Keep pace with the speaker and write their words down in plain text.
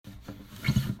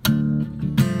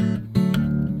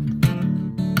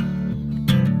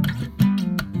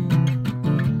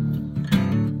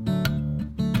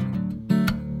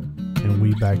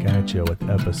back at you with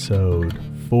episode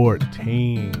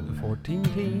 14.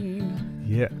 14.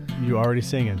 Yeah, you already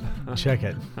singing. Check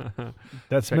it.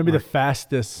 That's Check maybe mark. the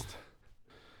fastest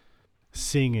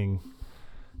singing.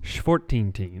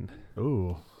 14.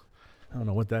 Ooh, I don't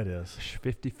know what that is.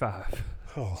 55.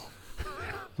 Oh,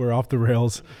 we're off the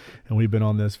rails, and we've been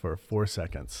on this for 4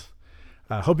 seconds.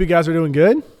 Hope you guys are doing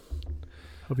good.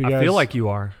 Hope you guys. I feel like you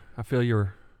are. I feel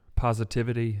your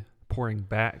positivity pouring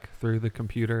back through the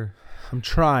computer. I'm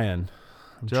trying.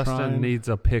 Justin needs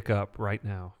a pickup right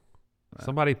now.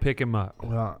 Somebody pick him up.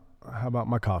 Well, how about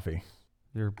my coffee?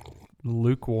 Your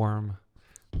lukewarm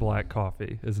black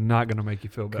coffee is not going to make you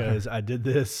feel better. Because I did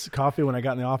this coffee when I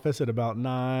got in the office at about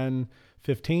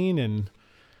 9:15, and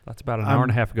That's about an hour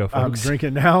and a half ago, I'm folks.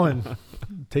 drinking now, and it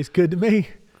tastes good to me.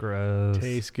 Gross.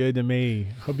 Tastes good to me.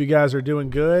 Hope you guys are doing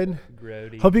good.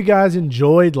 Grody. Hope you guys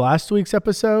enjoyed last week's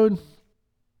episode.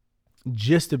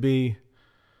 Just to be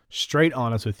straight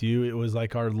honest with you, it was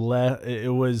like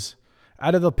it was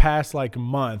out of the past like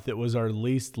month, it was our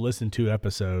least listened to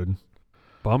episode.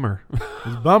 Bummer. It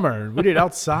was a bummer. We did it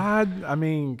outside. I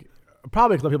mean,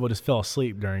 probably because people just fell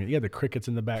asleep during it. You had the crickets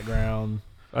in the background,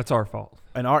 That's our fault.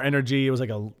 and our energy. It was like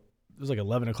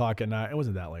 11 o'clock at night. It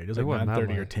wasn't that late. It was It like wasn't that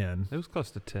 9:30 or late. 10. It was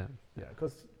close to 10. Yeah,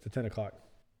 close to 10 o'clock.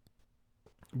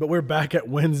 But we're back at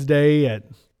Wednesday at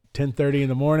 10:30 in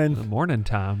the morning. The morning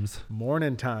times.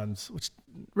 Morning times, which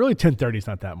really 10:30 is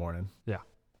not that morning. Yeah.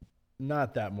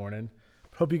 Not that morning.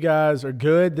 Hope you guys are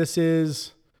good. This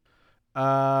is,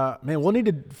 man, we'll need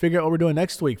to figure out what we're doing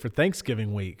next week for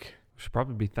Thanksgiving week. We should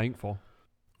probably be thankful.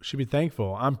 Should be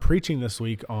thankful. I'm preaching this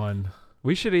week on,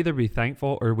 We should either be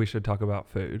thankful or we should talk about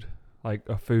food, like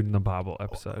a food in the Bible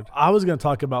episode. I was going to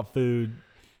talk about food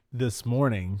this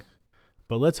morning,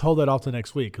 but let's hold that off to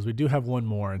next week because we do have one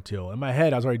more until, in my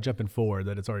head, I was already jumping forward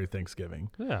that it's already Thanksgiving.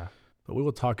 Yeah. But we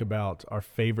will talk about our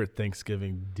favorite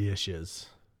Thanksgiving dishes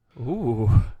Ooh.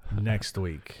 next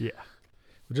week. Yeah.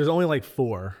 Which is only like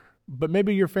 4. But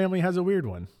maybe your family has a weird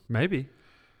one. Maybe.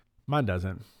 Mine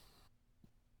doesn't.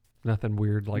 Nothing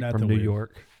weird like Nothing from New weird.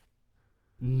 York.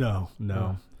 No.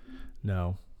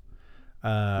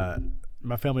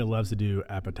 My family loves to do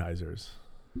appetizers.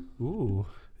 Ooh.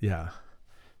 Yeah.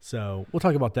 So we'll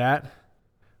talk about that.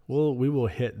 We will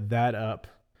hit that up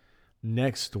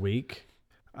next week.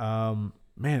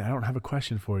 Man, I don't have a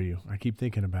question for you. I keep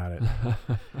thinking about it.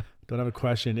 Don't have a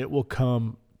question. It will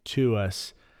come to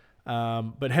us.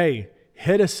 But hey,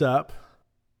 hit us up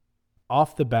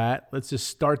off the bat. Let's just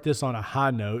start this on a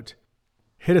high note.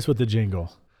 Hit us with the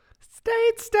jingle.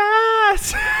 State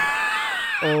stats.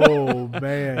 Oh,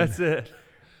 man. That's it.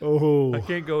 Oh, I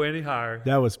can't go any higher.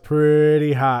 that was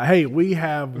pretty high. Hey, we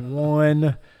have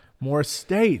one more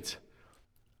state,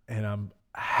 and I'm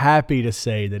happy to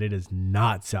say that it is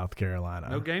not South Carolina.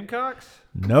 No Gamecocks?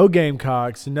 No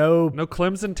Gamecocks. No No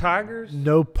Clemson Tigers?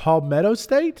 Palmetto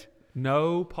State.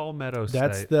 No Palmetto State.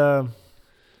 That's the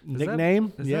Is that-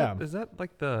 nickname. Is Yeah, that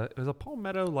like is a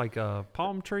palmetto like a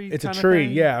palm tree? it's a kinda tree.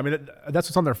 thing? Yeah, I mean that's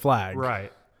what's on their flag.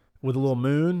 Right. With a little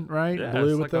moon, right? Yeah, Blue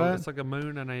it's with like that. it's like a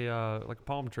moon and a like a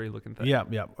palm tree looking thing.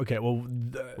 Yeah. Okay. Well,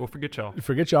 We'll forget y'all.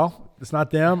 forget y'all. It's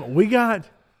not them. We got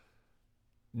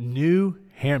New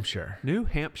Hampshire. New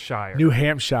Hampshire. New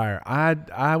Hampshire.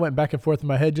 I went back and forth in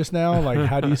my head just now. Like,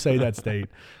 how do you say that state?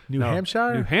 New No,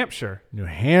 Hampshire? New Hampshire. New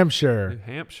Hampshire. New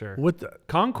Hampshire. What the?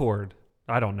 Concord.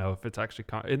 I don't know if it's actually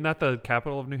isn't that the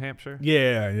capital of New Hampshire?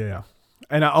 Yeah.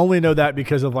 And I only know that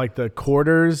because of like the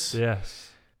quarters. Yes.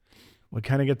 We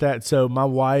kind of get that. So my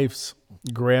wife's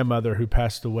grandmother, who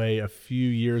passed away a few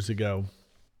years ago,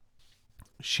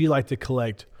 she liked to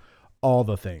collect all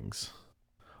the things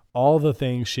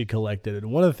she collected.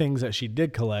 And one of the things that she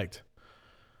did collect,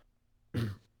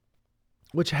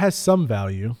 which has some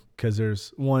value because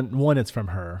there's one, it's from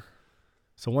her.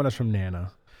 So one is from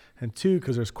Nana. And 2,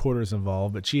 because there's quarters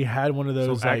involved. But she had one of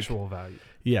those So like, actual value.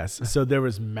 yes. So there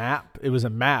was it was a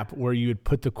map where you would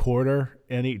put the quarter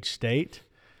in each state.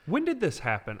 When did this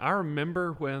happen? I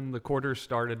remember when the quarters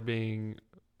started being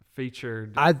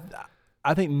featured.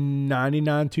 I think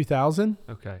 99, 2000.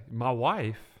 Okay. My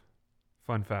wife,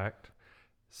 fun fact,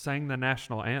 sang the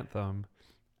national anthem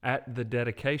at the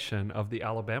dedication of the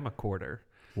Alabama quarter.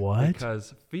 What?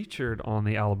 Because featured on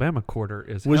the Alabama quarter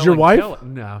is Was Helen your wife? Keller.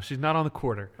 No, she's not on the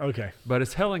quarter. Okay. But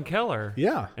it's Helen Keller.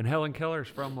 Yeah. And Helen Keller's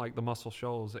from like the Muscle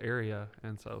Shoals area.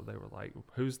 And so they were like,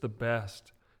 who's the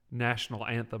best national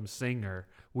anthem singer?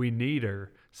 We need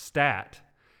her. Stat.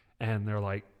 And they're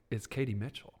like, it's Katie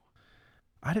Mitchell.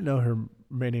 I didn't know her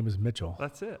main name is Mitchell.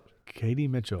 That's it. Katie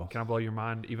Mitchell. Can I blow your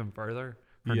mind even further?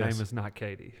 Her Yes. name is not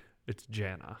Katie. It's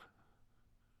Jana.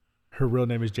 Her real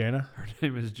name is Jana. Her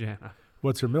name is Jana.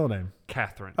 What's her middle name?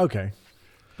 Catherine. Okay.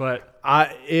 But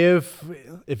if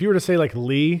you were to say like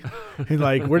Lee, and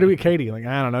like, where do we Katie? Like,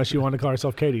 I don't know. She wanted to call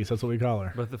herself Katie, so that's what we call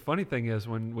her. But the funny thing is,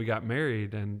 when we got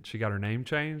married and she got her name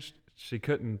changed, she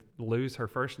couldn't lose her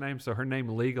first name, so her name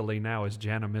legally now is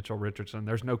Jana Mitchell Richardson.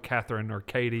 There's no Catherine or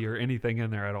Katie or anything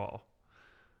in there at all.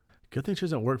 Good thing she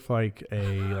doesn't work for like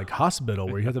a hospital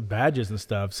where you have the badges and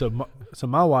stuff. So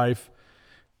my wife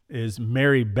is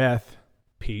Mary Beth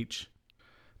Peach,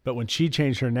 but when she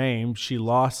changed her name, she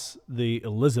lost the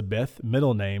Elizabeth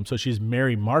middle name, so she's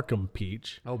Mary Markham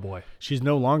Peach. Oh boy, She's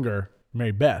no longer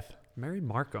Mary Beth. Mary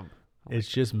Markham. It's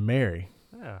just Mary.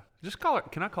 Yeah, just call her.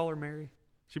 Can I call her Mary?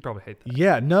 She'd probably hate that.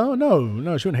 Yeah, no,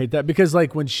 she wouldn't hate that because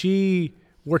like when she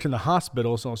worked in the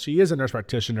hospital, so she is a nurse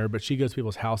practitioner, but she goes to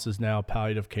people's houses now,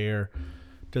 palliative care,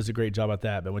 does a great job at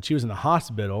that. But when she was in the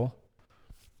hospital,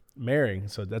 Mary,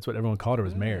 so that's what everyone called her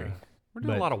was Mary. We're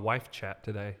doing a lot of wife chat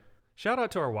today. Shout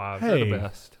out to our wives. Hey. They're the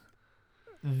best.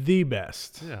 The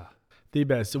best. Yeah. The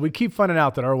best. So we keep finding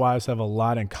out that our wives have a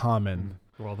lot in common.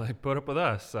 Well, they put up with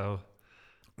us, so.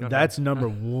 That's number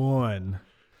one.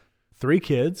 3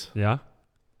 kids. Yeah.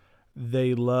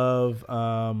 They love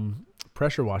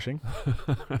pressure washing.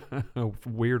 A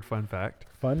weird fun fact.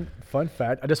 Fun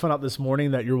fact. I just found out this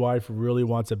morning that your wife really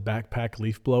wants a backpack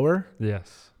leaf blower.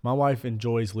 Yes. My wife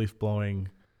enjoys leaf blowing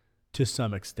to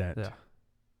some extent. Yeah.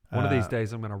 One of these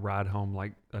days, I'm going to ride home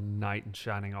like a knight in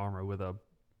shining armor with a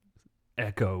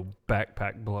Echo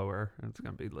backpack blower, and it's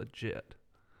going to be legit.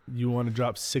 You want to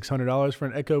drop $600 for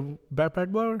an Echo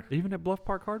backpack blower? Even at Bluff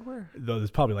Park Hardware? Though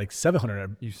there's probably like $700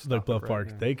 at like Bluff Park.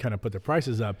 Yeah. They kind of put their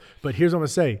prices up. But here's what I'm going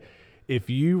to say. If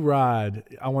you ride,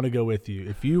 I want to go with you.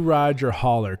 If you ride your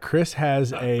hauler, Chris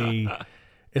has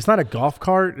it's not a golf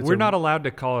cart. We're not allowed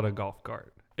to call it a golf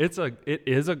cart. It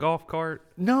is a golf cart.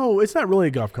 No, it's not really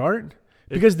a golf cart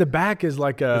because the back is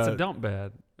like It's a dump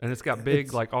bed, and it's got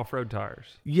big like off-road tires.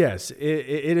 Yes,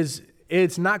 it is.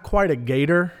 It's not quite a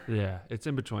gator. Yeah, it's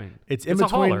in between. It's in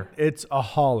between. A hauler. It's a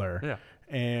hauler. Yeah.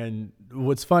 And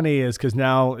what's funny is because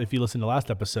now, if you listen to last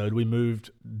episode, we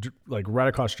moved like right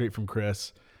across the street from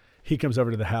Chris. He comes over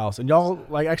to the house, and y'all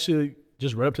like actually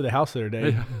just rode up to the house the other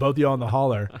day, both of y'all on the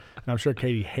hauler. And I'm sure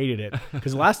Katie hated it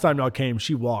because last time y'all came,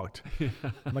 she walked. Yeah.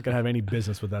 I'm not gonna have any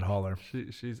business with that hauler.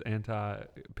 She's anti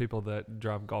people that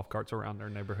drive golf carts around their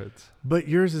neighborhoods. But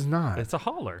yours is not. It's a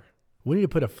hauler. We need to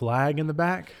put a flag in the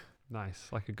back. Nice,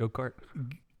 like a go-kart.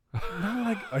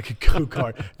 Not like a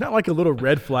go-kart. Not like a little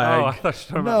red flag. Oh, I thought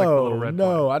you were talking about like the little red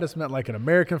flag. I just meant like an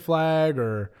American flag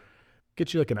or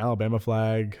get you like an Alabama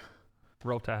flag.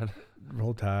 Roll Tide.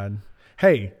 Roll Tide.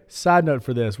 Hey, side note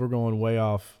for this. We're going way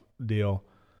off deal.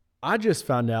 I just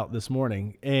found out this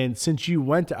morning, and since you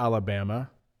went to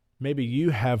Alabama, maybe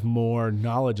you have more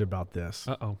knowledge about this.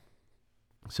 Uh-oh.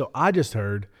 So I just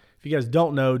heard, if you guys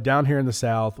don't know, down here in the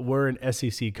South, we're in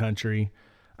SEC country.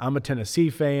 I'm a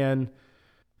Tennessee fan.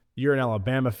 You're an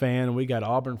Alabama fan. We got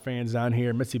Auburn fans down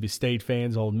here, Mississippi State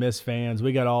fans, Ole Miss fans.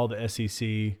 We got all the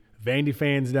SEC. Vandy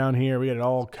fans down here. We got it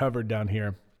all covered down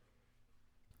here.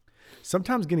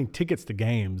 Sometimes getting tickets to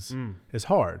games is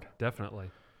hard. Definitely.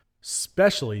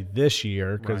 Especially this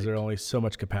year because there's only so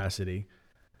much capacity.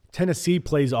 Tennessee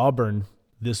plays Auburn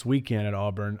this weekend at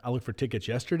Auburn. I looked for tickets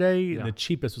yesterday, and the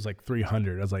cheapest was like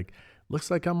 $300. I was like,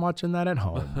 looks like I'm watching that at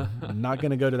home. I'm not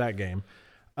going to go to that game.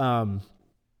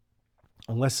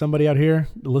 Unless somebody out here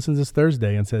listens this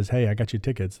Thursday and says, hey, I got you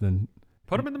tickets, then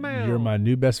put them in the mail. You're my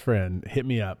new best friend. Hit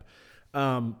me up.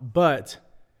 But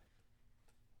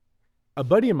a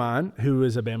buddy of mine who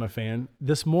is a Bama fan,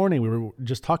 this morning we were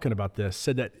just talking about this,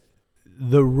 said that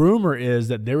the rumor is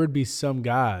that there would be some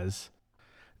guys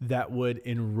that would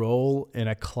enroll in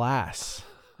a class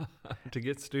to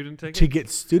get student tickets? To get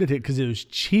student tickets because it was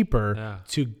cheaper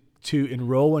to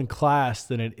enroll in class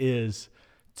than it is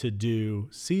to do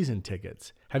season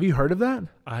tickets. Have you heard of that?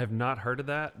 I have not heard of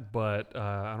that, but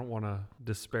I don't want to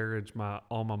disparage my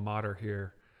alma mater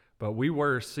here. But we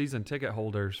were season ticket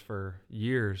holders for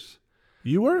years.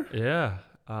 You were? Yeah.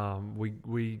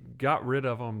 We got rid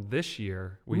of them this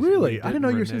year. Really? I didn't know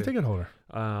you were a season ticket holder.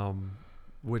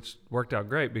 Which worked out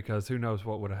great because who knows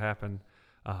what would have happened.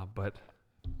 But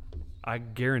I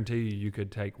guarantee you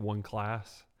could take one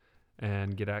class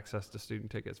and get access to student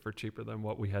tickets for cheaper than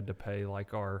what we had to pay,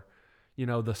 like our,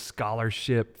 the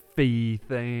scholarship fee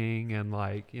thing. And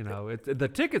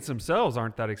the tickets themselves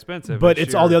aren't that expensive. But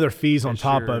it's all the other fees on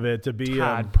top of it to be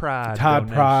Tide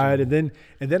Pride. And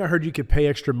then I heard you could pay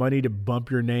extra money to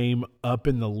bump your name up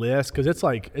in the list. Cause it's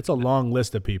a long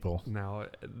list of people. Now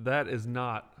that is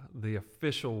not the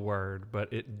official word,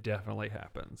 but it definitely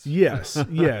happens. Yes.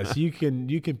 You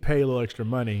can pay a little extra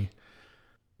money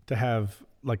to have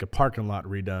like a parking lot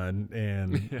redone,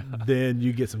 and then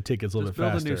you get some tickets a little Just bit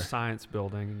build faster. a new science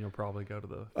building, and you'll probably go to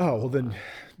the. Oh, well then,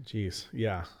 geez,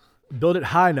 yeah. Build it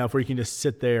high enough where you can just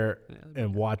sit there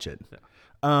and watch it.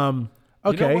 Yeah.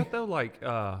 Okay. You know what though? Like,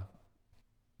 I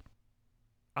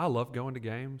love going to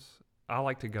games. I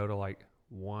like to go to like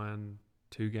 1-2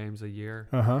 games a year,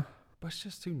 Uh-huh. but it's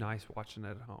just too nice watching it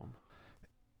at home.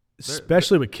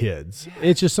 Especially with kids. Yeah.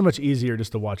 It's just so much easier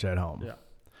just to watch it at home. Yeah.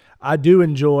 I do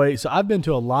enjoy, so I've been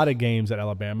to a lot of games at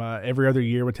Alabama. Every other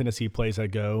year when Tennessee plays, I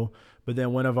go. But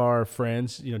then one of our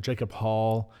friends, Jacob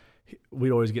Hall, we'd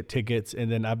always get tickets.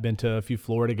 And then I've been to a few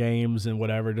Florida games and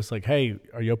whatever, just like, hey,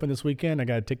 are you open this weekend? I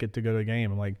got a ticket to go to a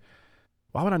game. I'm like,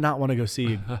 why would I not want to go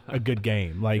see a good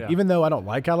game? Like, even though I don't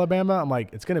like Alabama, I'm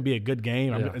like, it's going to be a good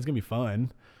game. It's going to be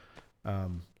fun.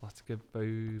 Lots of good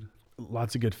food.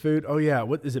 Lots of good food. Oh, yeah.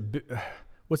 What is it?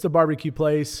 What's the barbecue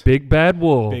place? Big Bad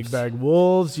Wolves. Big Bag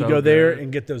Wolves. You So go there good.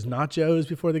 and get those nachos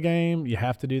before the game. You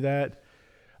have to do that.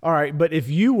 All right, but if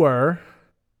you were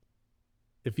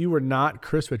not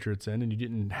Chris Richardson and you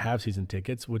didn't have season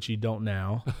tickets, which you don't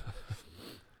now,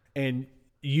 and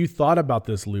you thought about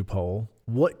this loophole,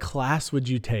 what class would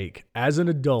you take as an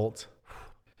adult?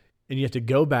 And you have to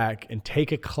go back and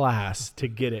take a class to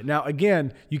get it. Now,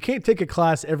 again, you can't take a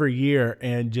class every year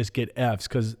and just get Fs,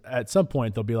 because at some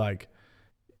point they'll be like,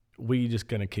 we just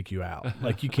going to kick you out.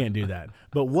 Like, you can't do that.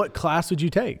 But what class would you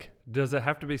take? Does it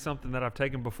have to be something that I've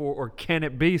taken before, or can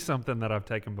it be something that I've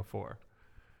taken before?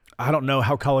 I don't know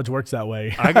how college works that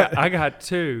way. I got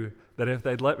two that if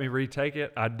they'd let me retake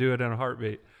it, I'd do it in a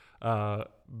heartbeat. I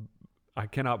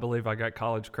cannot believe I got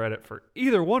college credit for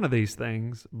either one of these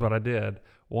things, but I did.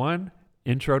 One,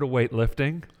 intro to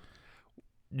weightlifting.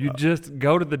 You just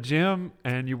go to the gym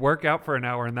and you work out for an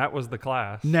hour, and that was the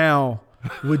class. But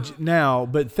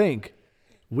think,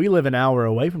 we live an hour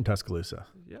away from Tuscaloosa.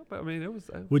 Yeah, but I mean, it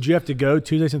was. Would you have to go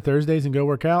Tuesdays and Thursdays and go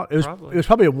work out? It was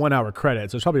probably a 1 hour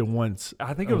credit, so it's probably once.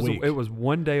 I think a it was. week. It was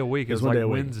 1 day a week. It was one like day a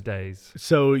week. Wednesdays.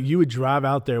 So you would drive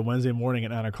out there Wednesday morning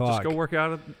at 9 o'clock. Just go work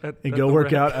out at and at go the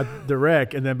work rec. out at the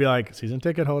rec, and then be like, season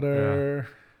ticket holder.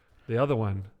 The other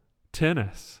one,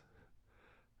 tennis.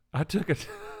 I took it.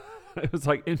 It was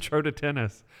like intro to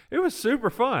tennis. It was super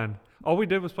fun. All we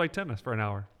did was play tennis for an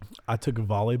hour. I took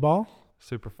volleyball,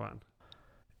 Super fun.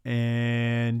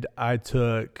 and I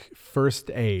took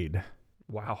first aid.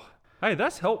 Wow. Hey,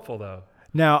 that's helpful though.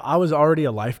 Now, I was already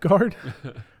a lifeguard,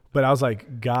 but I was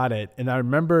like, got it. And I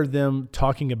remember them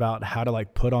talking about how to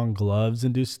like put on gloves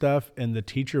and do stuff. And the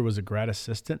teacher was a grad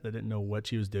assistant that didn't know what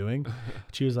she was doing.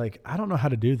 She was like, I don't know how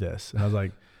to do this. And I was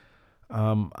like,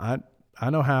 I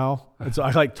know how. And so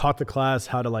I like taught the class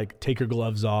how to like take your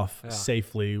gloves off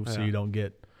safely so you don't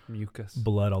get Mucus.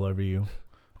 blood all over you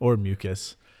or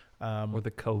mucus. Or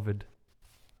the COVID.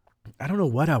 I don't know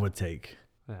what I would take.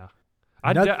 Yeah.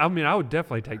 I mean, I would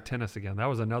definitely take tennis again. That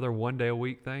was another 1 day a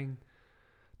week thing.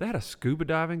 They had a scuba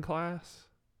diving class.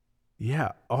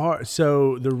 Yeah.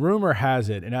 So the rumor has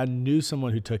it, and I knew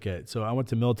someone who took it. So I went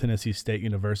to Middle Tennessee State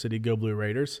University, go Blue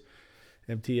Raiders,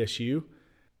 MTSU.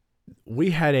 We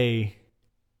had a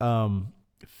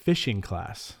fishing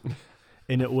class,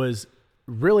 and it was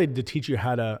really to teach you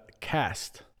how to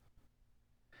cast.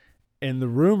 And the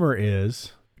rumor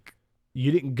is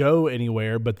you didn't go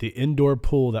anywhere but the indoor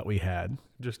pool that we had.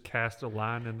 Just cast a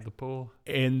line into the pool.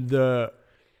 And the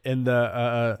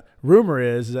rumor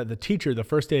is that the teacher, the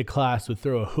first day of class, would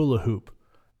throw a hula hoop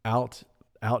out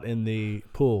in the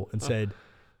pool and said,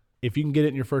 if you can get it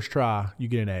in your first try, you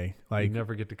get an A. Like, You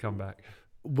never get to come back.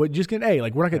 but just get an A.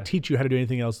 Like, we're not going to teach you how to do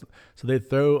anything else. So they'd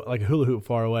throw like a hula hoop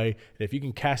far away. And if you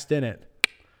can cast in it,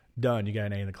 done. You got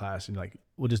an A in the class. And like,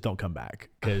 well, just don't come back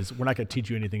because we're not going to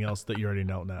teach you anything else that you already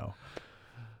don't know.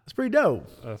 It's pretty dope.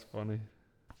 That's funny.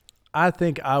 I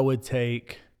think I would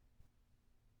take.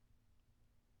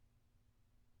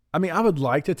 I mean, I would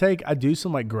like to take. I do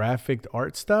some like graphic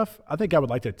art stuff. I think I would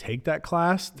like to take that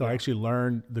class to actually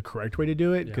learn the correct way to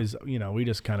do it because we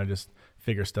just kind of just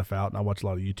figure stuff out, and I watch a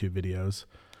lot of YouTube videos.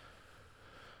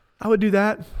 I would do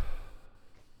that,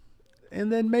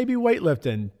 and then maybe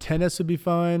weightlifting. Tennis would be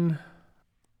fun.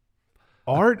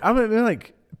 Art. I mean,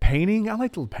 like painting. I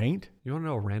like to paint. You want to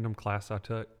know a random class I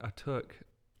took? I took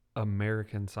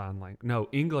American Sign Language. No,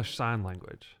 English Sign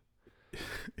Language.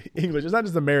 English. It's not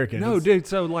just American. No, It's- dude.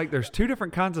 So like, there's two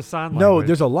different kinds of sign language. No,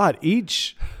 there's a lot.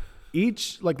 Each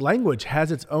like language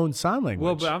has its own sign language.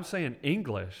 Well, but I'm saying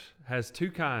English has two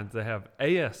kinds. They have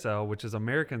ASL, which is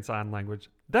American Sign Language.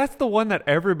 That's the one that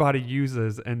everybody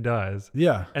uses and does.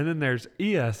 yeah. And then there's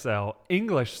ESL,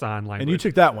 English Sign Language. And you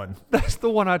took that one. That's the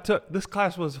one I took. This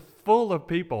class was full of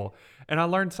people, and I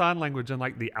learned sign language, and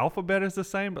like the alphabet is the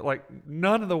same, but like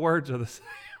none of the words are the same.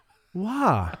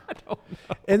 Why? I don't know.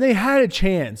 And they had a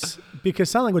chance because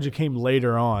sign language came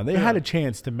later on. They had a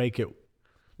chance to make it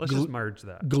Let's just merge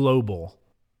that. global,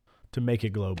 to make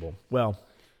it global. Well,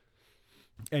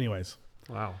 anyways.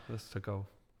 Wow, this took a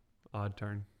odd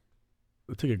turn.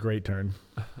 It took a great turn.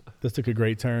 This took a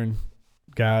great turn.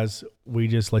 Guys, we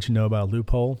just let you know about a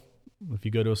loophole. If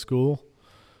you go to a school.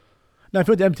 Now, if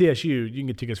you went to MTSU, you can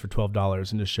get tickets for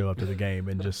 $12 and just show up to the game.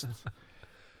 And just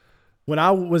when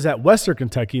I was at Western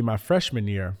Kentucky my freshman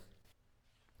year,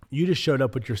 you just showed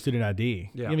up with your student ID. Yeah.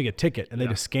 You didn't even get a ticket, and they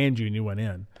just scanned you and you went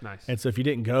in. Nice. And so if you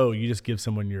didn't go, you just give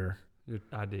someone your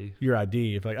ID. Your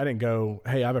ID. If like I didn't go,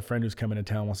 hey, I have a friend who's coming to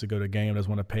town, wants to go to a game, doesn't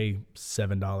want to pay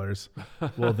 $7.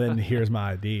 Well, then here's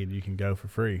my ID, and you can go for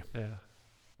free. Yeah.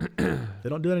 They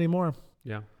don't do it anymore.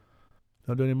 Yeah.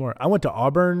 Don't do it anymore. I went to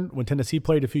Auburn when Tennessee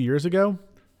played a few years ago,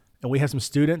 and we had some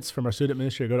students from our student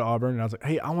ministry go to Auburn, and I was like,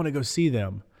 hey, I want to go see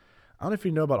them. I don't know if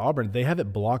you know about Auburn. They have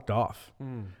it blocked off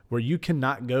where you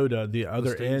cannot go to the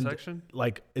other end. Section?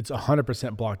 Like it's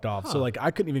 100% blocked off. So like I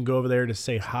couldn't even go over there to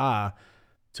say hi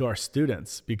to our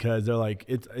students because they're like,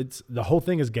 it's the whole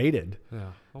thing is gated. Yeah. I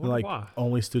They're wonder like why.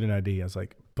 only student ID. I was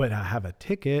like, but I have a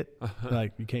ticket. They're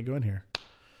like, you can't go in here.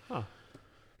 Huh.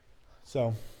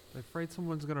 So They're afraid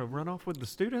someone's going to run off with the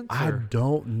students? I or?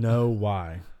 don't know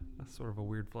why. That's sort of a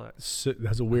weird flex.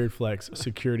 That's a weird flex,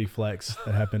 security flex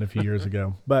that happened a few years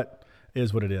ago, but it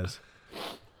is what it is.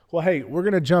 Well, hey, we're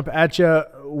going to jump at you.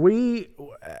 We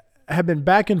have been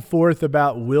back and forth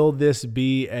about will this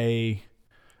be an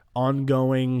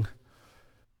ongoing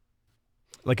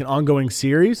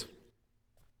series.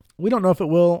 We don't know if it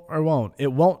will or won't.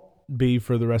 It won't be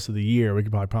for the rest of the year. We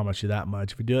can probably promise you that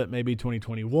much. If we do it, maybe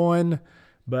 2021.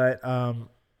 But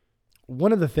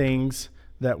one of the things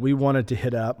that we wanted to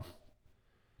hit up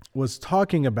was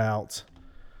talking about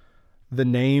the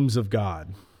names of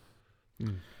God.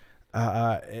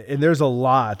 And there's a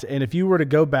lot. And if you were to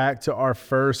go back to our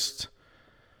first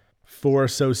 4 or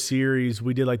so series,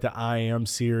 we did like the I am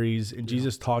series and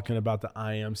Jesus talking about the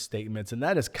I am statements. And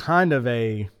that is kind of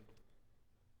a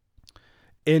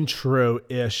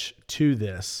intro-ish to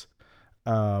this.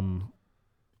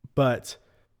 But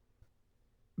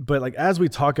like as we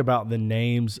talk about the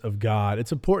names of God,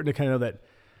 it's important to kind of know that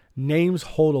names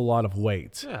hold a lot of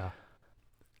weight. Yeah.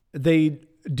 They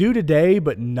do today,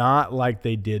 but not like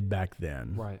they did back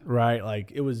then. Right.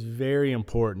 Like it was very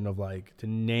important of like to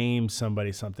name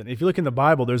somebody something. If you look in the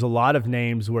Bible, there's a lot of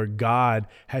names where God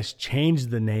has changed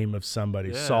the name of somebody.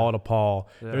 Yeah. Saul to Paul.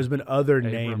 Yeah. There's been other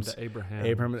names. To Abraham.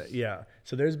 Abraham. Yeah.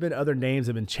 So there's been other names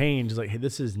that have been changed. Like, hey,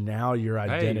 this is now your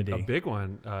identity. Hey, a big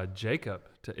one, Jacob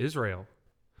to Israel.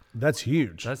 That's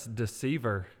huge. That's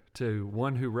deceiver to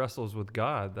one who wrestles with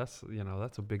God. That's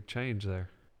a big change there.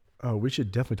 Oh, we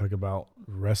should definitely talk about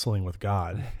wrestling with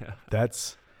God. Yeah.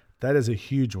 That is a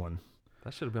huge one.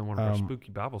 That should have been one of our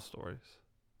spooky Bible stories.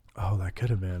 Oh, that could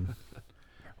have been.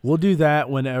 We'll do that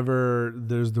whenever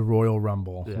there's the Royal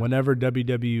Rumble. Yeah. Whenever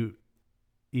WWE,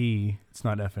 it's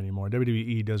not F anymore,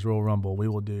 WWE does Royal Rumble, we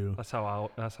will do. That's how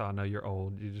I know you're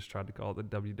old. You just tried to call it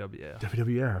the WWF.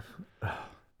 WWF.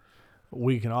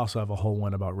 We can also have a whole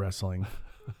one about wrestling.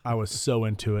 I was so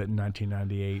into it in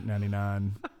 1998,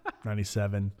 99,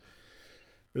 97.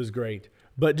 It was great.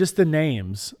 But just the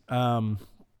names have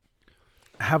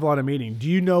a lot of meaning. Do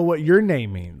you know what your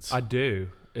name means? I do.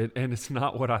 And it's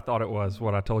not what I thought it was,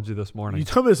 what I told you this morning. You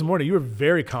told me this morning. You were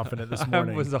very confident this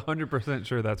morning. I was 100%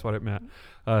 sure that's what it meant.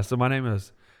 So my name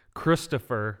is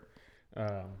Christopher.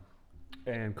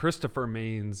 And Christopher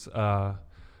means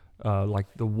like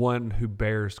the one who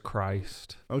bears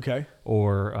Christ. Okay.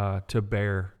 Or to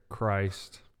bear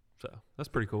Christ. So that's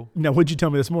pretty cool. Now, what'd you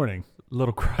tell me this morning?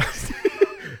 Little Christ.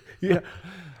 Yeah.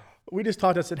 We just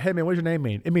talked. I said, hey, man, what does your name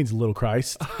mean? It means Little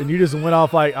Christ. And you just went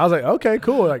off like, I was like, okay,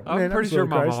 cool. Like, I'm pretty sure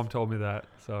my Christ. mom told me that.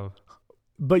 So,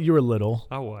 but you were little.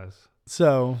 I was.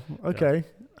 So, okay.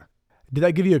 Yeah. Did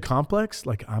that give you a complex?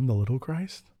 Like, I'm the Little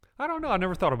Christ? I don't know. I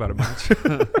never thought about it much.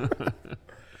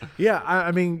 Yeah.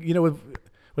 I mean,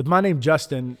 with my name,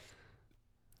 Justin,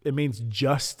 it means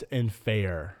just and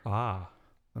fair. Ah.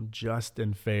 I'm just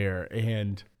and fair.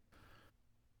 And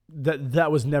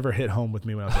that was never hit home with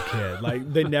me when I was a kid.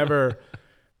 Like they never,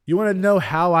 you want to know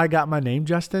how I got my name,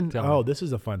 Justin? This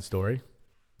is a fun story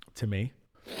to me.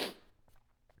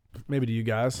 Maybe to you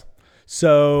guys.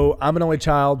 So I'm an only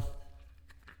child.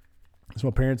 So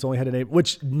my parents only had a name,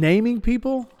 which naming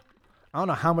people, I don't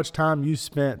know how much time you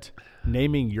spent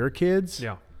naming your kids.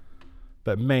 Yeah.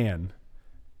 But man,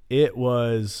 it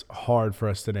was hard for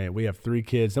us to name. We have 3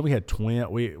 kids. Then we had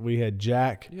we had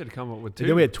Jack. You had to come up with 2.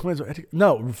 Then we had twins.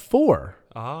 No, 4.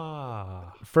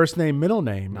 Ah. First name, middle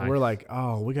name. Nice. We're like,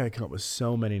 we got to come up with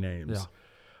so many names.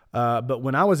 But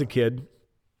when I was a kid,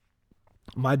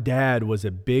 my dad was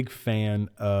a big fan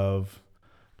of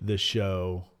the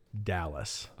show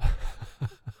Dallas.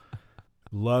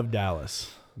 Loved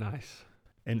Dallas. Nice.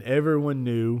 And everyone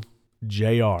knew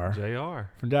JR JR.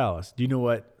 from Dallas. Do you know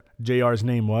what JR's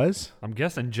name was? I'm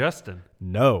guessing Justin.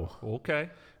 No. Okay.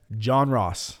 John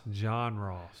Ross. John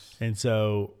Ross. And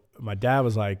so my dad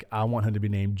was like, I want him to be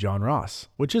named John Ross,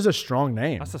 which is a strong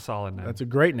name. That's a solid name. That's a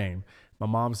great name. My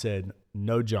mom said,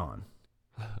 no, John.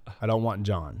 I don't want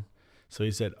John. So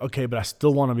he said, okay, but I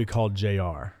still want to be called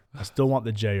JR. I still want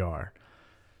the JR.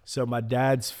 So my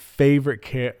dad's favorite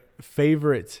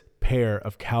pair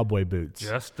of cowboy boots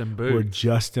Justin were Boots.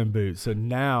 Justin boots. So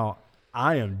now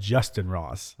I am Justin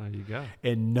Ross. There you go.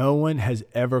 And no one has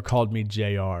ever called me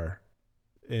JR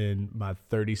in my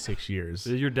 36 years.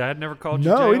 Your dad never called you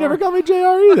No, JR? he never called me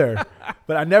JR either.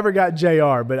 But I never got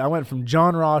JR. But I went from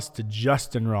John Ross to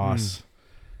Justin Ross.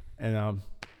 And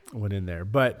went in there.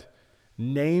 But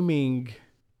naming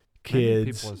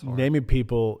kids, naming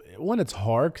people, one, it's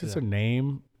hard because it's a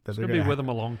name that It's they're going to going be with them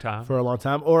a long time. for a long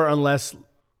time. Or unless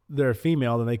they're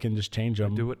female, then they can just change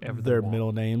them, do whatever they their want.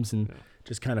 middle names, and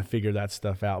just kind of figure that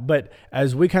stuff out. But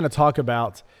as we kind of talk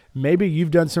about, maybe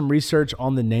you've done some research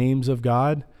on the names of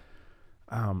God.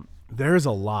 There's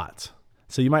a lot.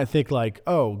 So you might think like,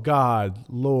 oh, God,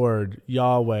 Lord,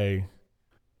 Yahweh,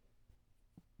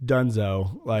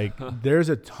 Dunzo. Like there's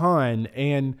a ton,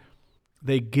 and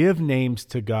they give names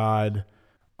to God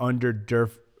under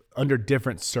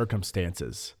different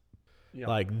circumstances. Yeah.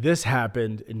 Like this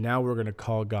happened, and now we're going to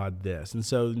call God this. And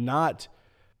so not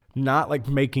like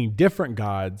making different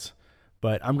gods,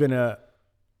 but I'm going to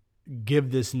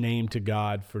give this name to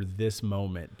God for this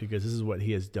moment because this is what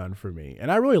he has done for me.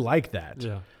 And I really like that.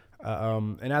 Yeah.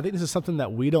 And I think this is something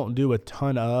that we don't do a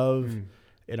ton of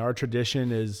in our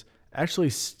tradition is actually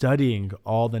studying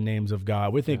all the names of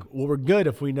God. We think, well, we're good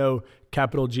if we know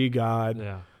capital G God,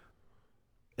 Yeah.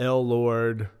 L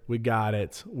Lord, we got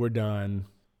it, we're done.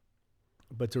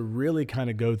 But to really kind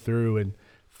of go through and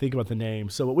think about the name.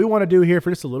 So what we want to do here for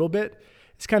just a little bit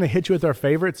is kind of hit you with our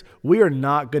favorites. We are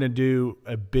not going to do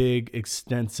a big,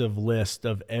 extensive list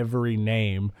of every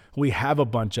name. We have a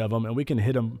bunch of them, and we can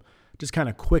hit them just kind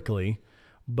of quickly.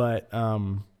 But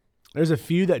there's a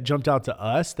few that jumped out to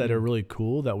us that are really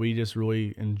cool that we just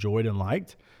really enjoyed and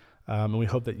liked. And we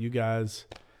hope that you guys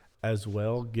as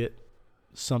well get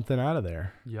something out of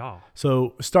there. Yeah.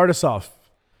 So start us off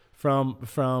from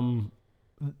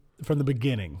the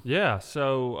beginning. Yeah.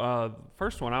 So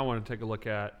first one I want to take a look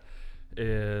at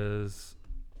is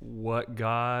what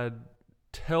God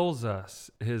tells us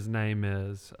his name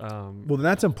is. Well, then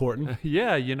that's important.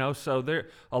 Yeah, so there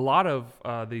a lot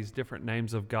of these different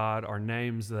names of God are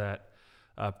names that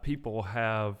people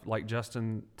have, like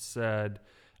Justin said,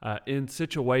 in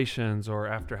situations or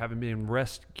after having been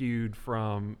rescued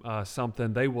from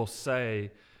something, they will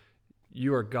say,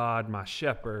 "You are God, my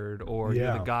shepherd," or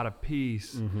 "You're the God of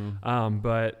peace." Mm-hmm.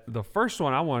 But the first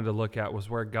one I wanted to look at was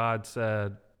where God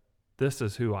said, "This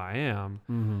is who I am."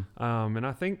 Mm-hmm. And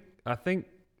I think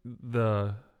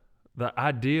the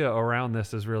idea around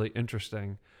this is really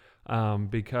interesting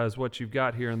because what you've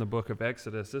got here in the book of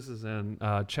Exodus, this is in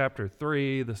chapter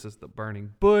 3. This is the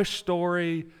burning bush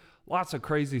story. Lots of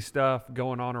crazy stuff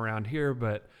going on around here,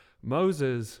 but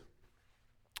Moses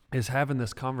is having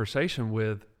this conversation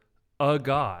with a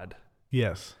God.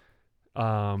 Yes.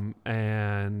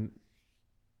 And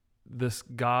this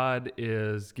God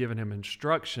is giving him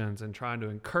instructions and trying to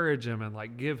encourage him and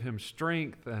like give him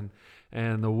strength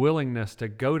and the willingness to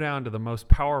go down to the most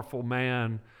powerful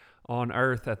man on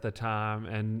earth at the time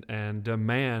and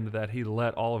demand that he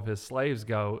let all of his slaves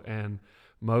go. And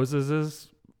Moses is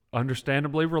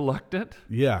understandably reluctant.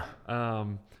 Yeah.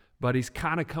 But he's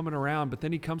kind of coming around, but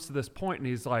then he comes to this point and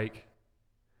he's like,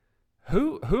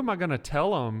 who am I going to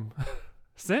tell him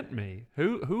sent me?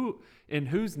 Who in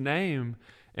whose name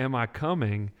am I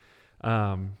coming?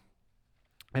 And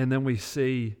then we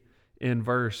see in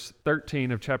verse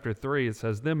 13 of chapter 3, it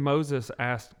says, "Then Moses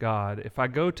asked God, 'If I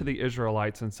go to the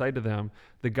Israelites and say to them,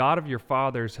 the God of your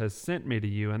fathers has sent me to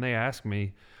you, and they ask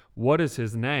me, what is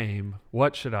his name?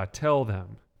 What should I tell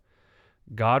them?'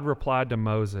 God replied to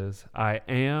Moses, 'I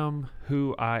am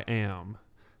who I am.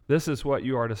 This is what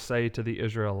you are to say to the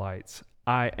Israelites.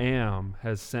 I am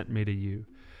has sent me to you.'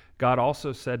 God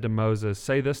also said to Moses,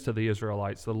 'Say this to the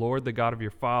Israelites, the Lord, the God of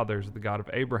your fathers, the God of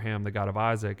Abraham, the God of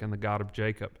Isaac, and the God of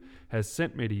Jacob, has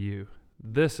sent me to you.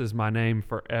 This is my name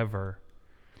forever.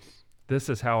 This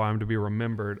is how I'm to be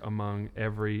remembered among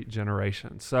every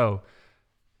generation.'" So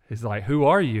he's like, "Who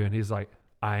are you?" And he's like,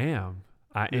 "I am.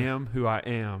 I am who I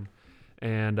am."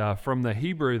 And from the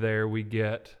Hebrew there, we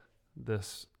get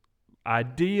this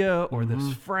idea or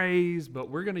this phrase, but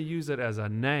we're going to use it as a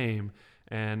name,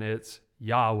 and it's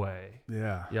Yahweh.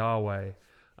 Yeah. Yahweh.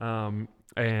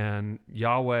 And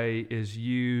Yahweh is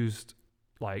used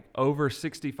like over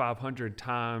 6,500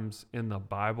 times in the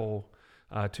Bible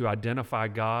to identify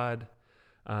God.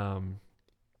 And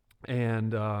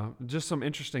just some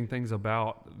interesting things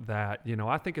about that.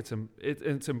 I think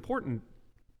it's important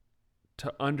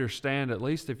to understand, at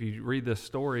least if you read this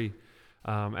story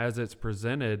as it's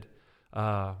presented,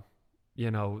 there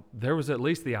was at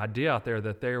least the idea out there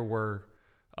that there were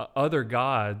other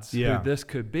gods who this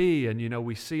could be. And,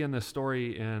 we see in this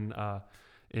story in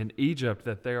Egypt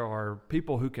that there are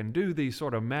people who can do these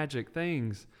sort of magic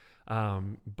things.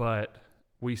 But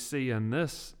we see in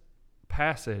this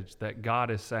passage that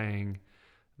God is saying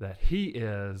that he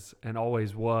is and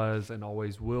always was and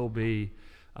always will be,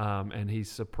 and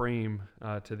he's supreme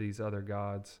to these other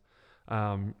gods.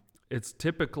 It's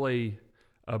typically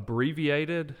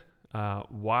abbreviated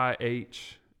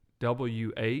YHWH.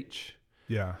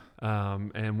 Yeah.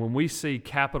 And when we see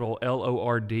capital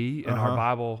LORD in our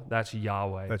Bible, that's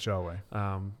Yahweh. That's Yahweh.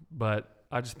 But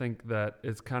I just think that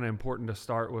it's kind of important to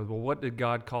start with, well, what did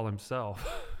God call himself?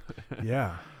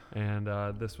 Yeah. And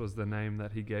this was the name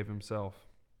that he gave himself.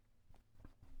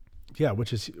 Yeah,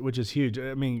 which is huge.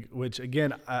 I mean, which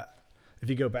again, if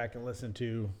you go back and listen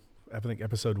to, I think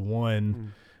episode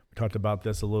 1, we talked about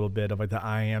this a little bit of like the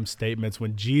I am statements.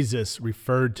 When Jesus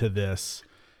referred to this,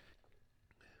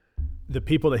 the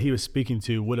people that he was speaking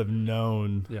to would have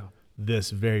known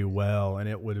this very well, and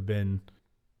it would have been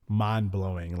mind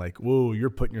blowing. Like, whoa, you're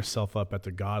putting yourself up at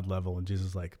the God level, and Jesus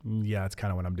is like, yeah, that's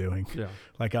kind of what I'm doing. Yeah,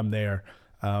 like I'm there.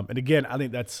 And again, I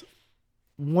think that's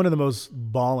one of the most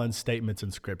ballin' statements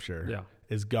in Scripture. Yeah,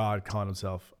 is God calling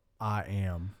himself, I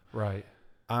am. Right.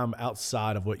 I'm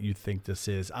outside of what you think this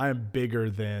is. I am bigger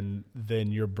than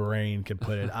your brain can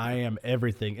put it. I am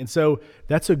everything. And so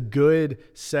that's a good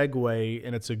segue,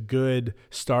 and it's a good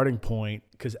starting point,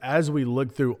 because as we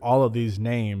look through all of these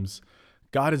names,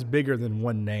 God is bigger than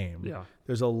one name. Yeah.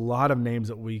 There's a lot of names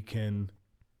that we can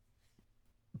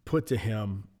put to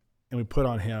him and we put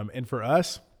on him. And for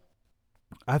us,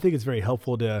 I think it's very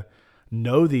helpful to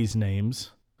know these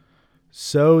names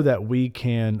so that we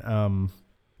can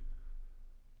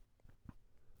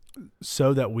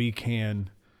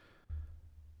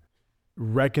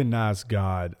recognize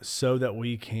God, so that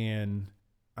we can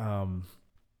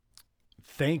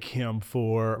thank him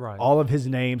for all of his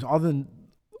names,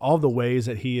 all the ways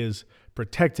that he is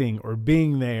protecting or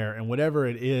being there, and whatever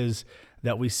it is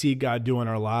that we see God do in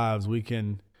our lives, we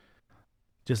can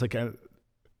just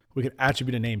we can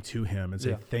attribute a name to him and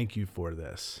say, thank you for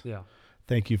this. Yeah.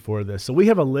 Thank you for this. So we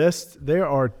have a list. There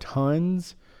are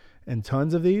tons and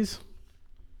tons of these.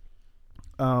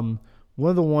 One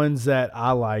of the ones that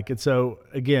I like, and so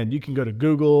again, you can go to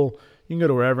Google, you can go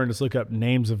to wherever and just look up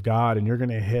names of God, and you're going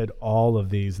to hit all of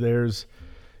these. There's,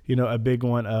 a big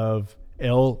one of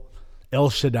El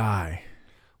Shaddai.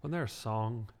 Wasn't there a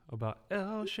song about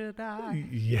El Shaddai?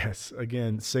 Yes,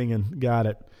 again, singing, got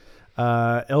it.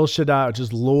 El Shaddai, which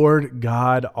is Lord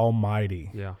God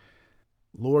Almighty. Yeah.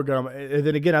 Lord God Almighty. And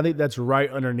then again, I think that's right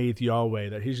underneath Yahweh,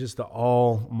 that he's just the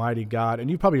Almighty God. And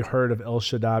you've probably heard of El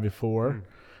Shaddai before.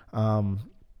 El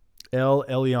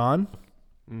Elyon,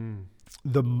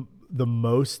 the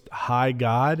Most High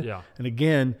God. Yeah. And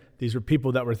again, these were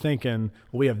people that were thinking,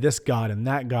 well, we have this God and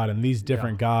that God and these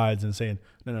different gods, and saying,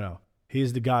 no.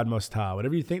 He's the God Most High.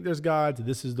 Whatever you think there's gods,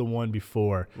 this is the one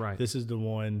before. Right. This is the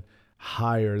one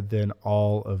higher than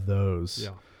all of those.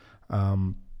 Yeah.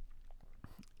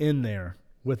 In there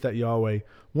with that Yahweh.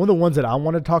 One of the ones that I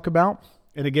want to talk about,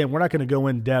 and again, we're not going to go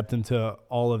in depth into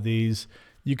all of these.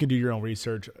 You can do your own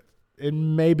research,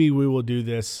 and maybe we will do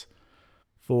this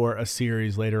for a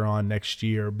series later on next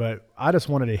year, but I just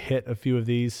wanted to hit a few of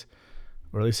these,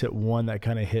 or at least hit one that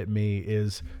kind of hit me,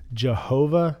 is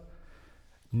Jehovah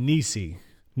Nissi,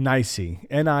 Nissi,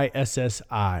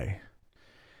 Nissi,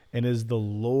 and is the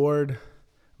Lord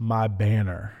my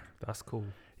banner. That's cool.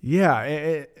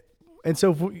 Yeah, and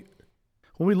so when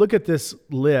we look at this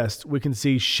list, we can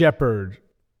see Shepherd,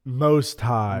 Most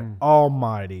High,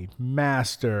 Almighty,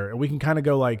 Master, and we can kind of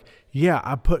go like, yeah,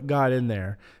 I put God in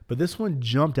there. But this one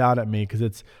jumped out at me because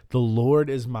it's the Lord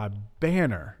is my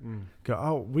banner. Go,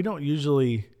 oh, we don't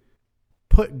usually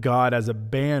put God as a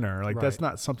banner. Like that's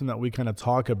not something that we kind of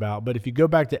talk about. But if you go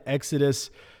back to Exodus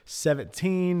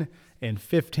 17 and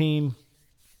 15,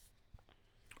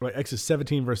 right, Exodus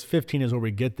 17 verse 15 is where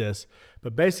we get this.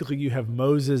 But basically you have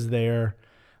Moses there,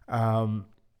 and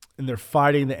they're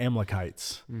fighting the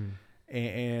Amalekites.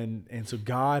 And so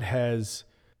God has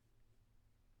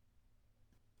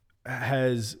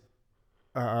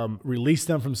released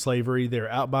them from slavery.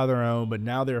 They're out by their own, but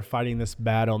now they're fighting this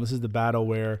battle. And this is the battle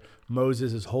where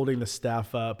Moses is holding the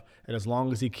staff up, and as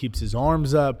long as he keeps his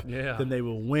arms up, then they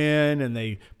will win. And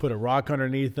they put a rock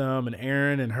underneath them, and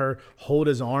Aaron and her hold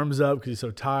his arms up because he's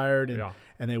so tired,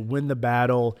 and they win the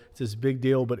battle. It's this big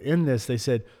deal. But in this, they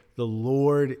said, "The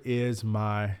Lord is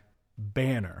my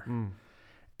banner."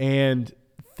 And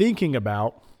thinking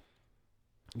about,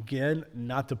 again,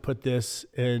 not to put this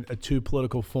in a too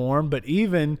political form, but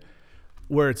even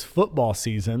where it's football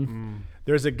season,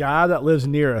 there's a guy that lives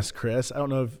near us, Chris. I don't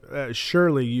know if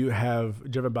surely you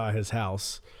have driven by his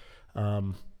house.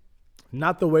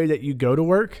 Not the way that you go to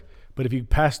work, but if you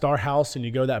passed our house and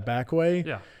you go that back way,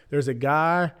 there's a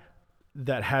guy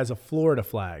that has a Florida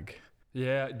flag.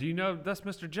 Yeah. Do you know that's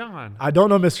Mr. John? I don't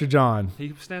know Mr. John.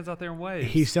 He stands out there and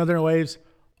waves. He stands there and waves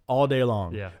all day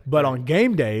long. Yeah. But on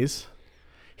game days,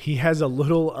 he has a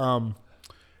little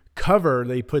cover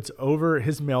that he puts over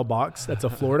his mailbox. That's a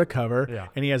Florida cover.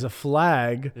 And he has a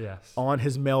flag on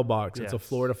his mailbox. It's a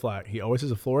Florida flag. He always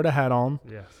has a Florida hat on.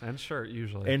 Yes, and shirt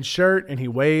usually. And he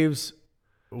waves.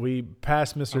 We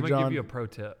pass Mr. I'm gonna John. give you a pro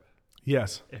tip.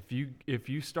 Yes. If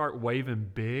you start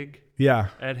waving big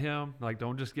at him, like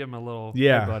don't just give him a little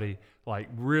hey buddy, like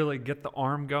really get the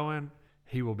arm going,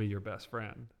 he will be your best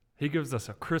friend. He gives us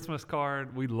a Christmas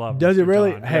card. We love Does Mr. it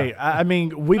really? John. Hey, I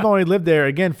mean, we've only lived there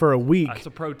again for a week. That's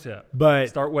a pro tip. But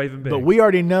start waving big. But we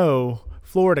already know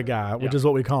Florida guy, which is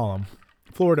what we call him.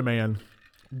 Florida man.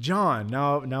 John.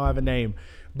 Now I have a name.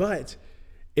 But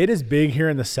it is big here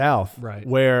in the South. Right.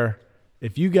 Where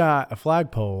if you got a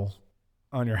flagpole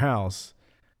on your house,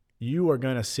 you are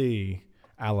going to see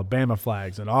Alabama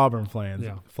flags and Auburn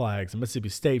flags and Mississippi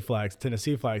State flags,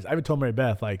 Tennessee flags. I even told Mary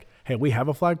Beth, like, hey, we have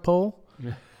a flagpole.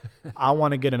 I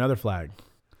want to get another flag.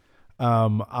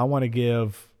 I want to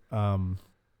give put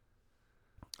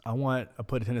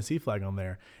a Tennessee flag on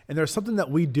there. And there's something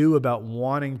that we do about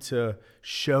wanting to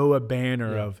show a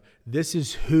banner of this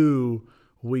is who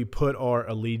we put our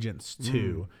allegiance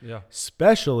to,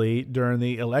 especially during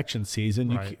the election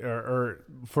season, or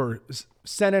for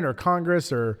Senate or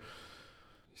Congress or.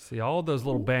 See all those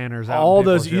little banners out. All in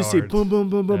those yards. You see, boom, boom,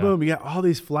 boom, boom, boom. You got all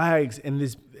these flags, and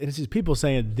it's these people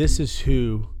saying, "This is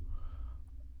who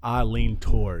I lean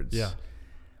towards." Yeah.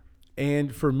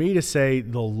 And for me to say,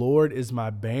 "The Lord is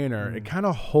my banner," it kind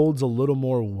of holds a little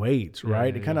more weight,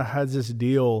 right? It kind of has this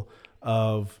deal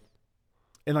of,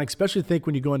 and like especially think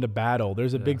when you go into battle,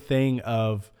 there's a big thing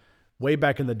of way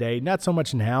back in the day, not so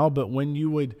much now, but when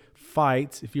you would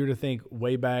fight, if you were to think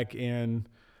way back in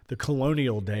the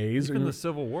colonial days, even the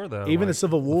Civil War, though. Even the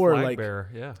Civil War, flag like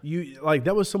bearer, you like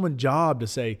that was someone's job to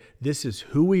say, "This is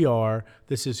who we are.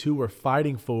 This is who we're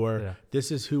fighting for.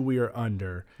 This is who we are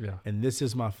under. And this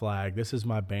is my flag. This is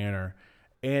my banner."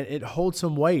 And it holds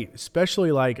some weight,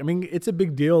 especially like it's a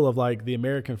big deal of like the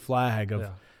American flag of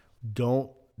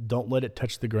don't let it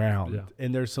touch the ground.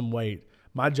 And there's some weight.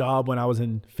 My job when I was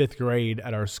in 5th grade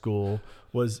at our school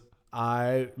was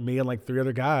me and like 3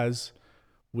 other guys.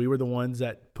 We were the ones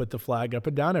that put the flag up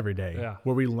and down every day,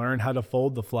 where we learned how to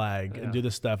fold the flag and do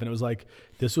this stuff. And it was like,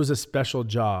 this was a special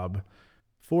job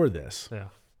for this. Yeah. Have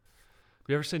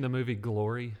you ever seen the movie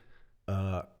Glory?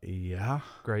 Yeah.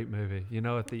 Great movie. You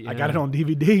know, at the end. I got it on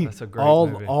DVD. That's a great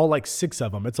movie. All like 6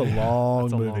 of them. It's a long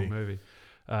movie. It's a long movie.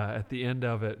 At the end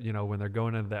of it, you know, when they're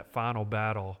going into that final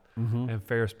battle, and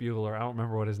Ferris Bueller, I don't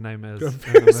remember what his name is.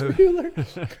 Ferris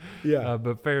Bueller? Yeah.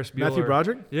 But Ferris Bueller. Matthew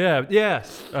Broderick? Yeah,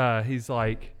 yes. He's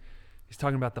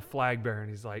talking about the flag bearer, and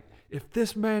he's like, if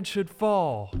this man should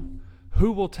fall,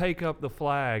 who will take up the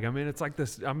flag? I mean, it's like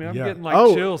this. I mean, I'm getting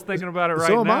like chills thinking about it right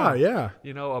now. So am I, yeah.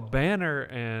 You know, a banner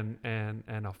and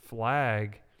a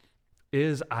flag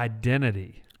is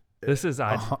identity. This is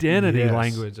identity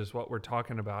language is what we're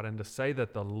talking about. And to say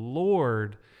that the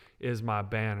Lord is my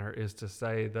banner is to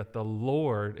say that the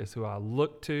Lord is who I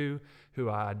look to, who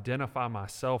I identify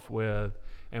myself with,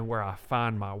 and where I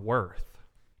find my worth.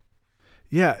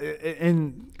 Yeah,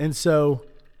 and so,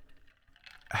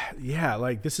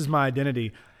 like this is my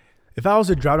identity. If I was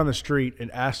to drive down the street and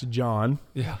ask John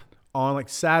on like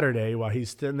Saturday while he's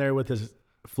sitting there with his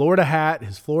Florida hat,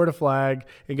 his Florida flag,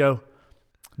 and go,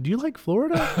 "Do you like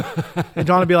Florida?" And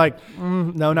John would be like,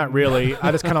 "No, not really.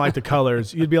 I just kind of like the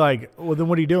colors." You'd be like, "Well, then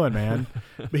what are you doing, man?"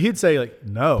 But he'd say like,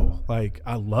 "No, like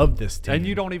I love this team." And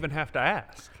you don't even have to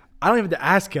ask. I don't even have to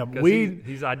ask him.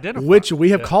 He's identified. Which we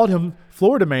have called him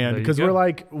Florida man because we're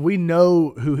like, we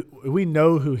know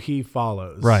who he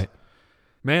follows. Right.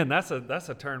 Man, that's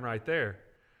a turn right there.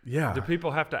 Yeah. Do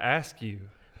people have to ask you?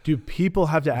 Do people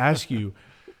have to ask you,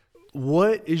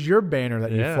 what is your banner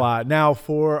that you fly? Now,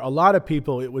 for a lot of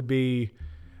people, it would be,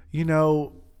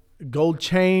 gold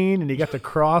chain, and you got the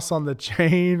cross on the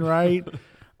chain, right?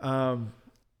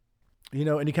 You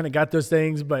know, and you kind of got those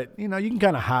things, but you know, you can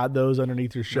kind of hide those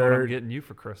underneath your You know what I'm shirt. getting you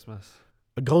for Christmas?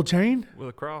 A gold chain? With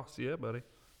a cross. Yeah, buddy.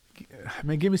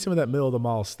 Man, give me some of that middle of the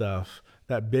mall stuff.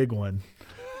 That big one.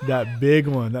 That big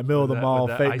one. That middle of the mall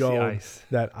With that fake icy gold. ice.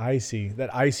 That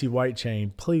icy white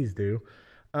chain. Please do.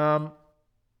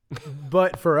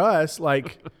 But for us,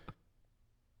 like,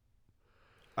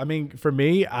 I mean, for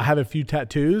me, I have a few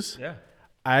tattoos. Yeah.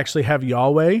 I actually have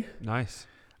Yahweh, Nice.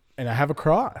 and I have a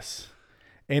cross.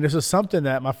 And this was something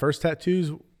that my first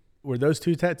tattoos were those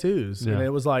two tattoos. Yeah. And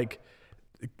it was like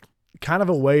kind of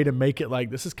a way to make it like,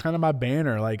 this is kind of my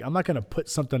banner. Like, I'm not going to put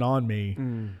something on me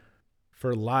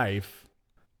for life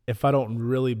if I don't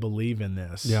really believe in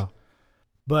this. Yeah.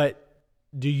 But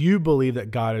do you believe that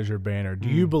God is your banner? Do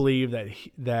you believe that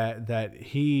that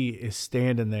he is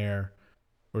standing there,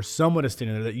 or someone is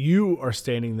standing there, that you are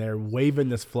standing there waving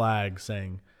this flag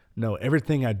saying, no,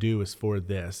 everything I do is for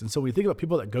this? And so when you think about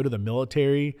people that go to the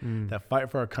military, that fight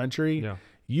for our country, Yeah.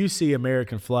 you see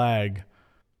American flag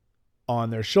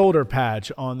on their shoulder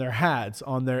patch, on their hats,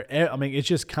 on their, I mean, it's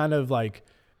just kind of like,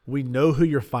 we know who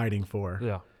you're fighting for.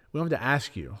 Yeah. We don't have to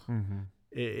ask you. Mm-hmm.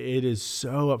 It is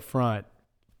so upfront.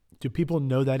 Do people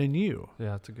know that in you?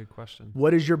 Yeah, that's a good question.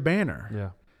 What is your banner? Yeah.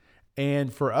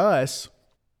 And for us,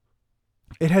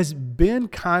 it has been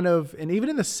kind of, and even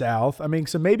in the South, I mean,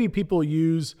 so maybe people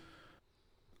use,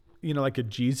 you know, like a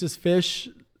Jesus fish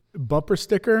bumper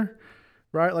sticker,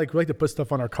 right? Like we like to put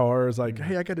stuff on our cars, like,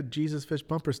 hey, I got a Jesus fish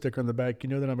bumper sticker on the back. You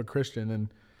know that I'm a Christian.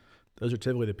 And those are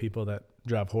typically the people that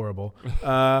drive horrible.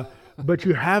 But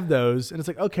you have those, and it's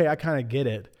like, okay, I kind of get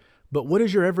it. But what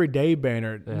is your everyday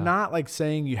banner? Yeah. Not like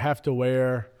saying you have to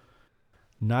wear,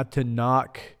 not to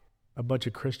knock a bunch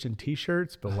of Christian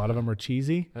t-shirts, but a lot of them are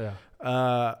cheesy.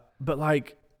 Yeah. But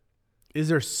like, is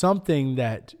there something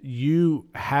that you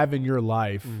have in your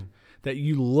life that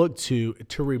you look to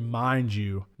remind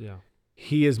you, Yeah.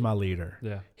 he is my leader.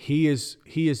 Yeah. He is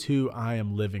who I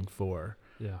am living for.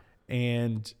 Yeah.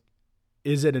 And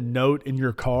is it a note in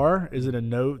your car? Is it a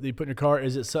note that you put in your car?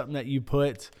 Is it something that you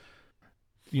put,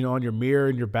 you know, on your mirror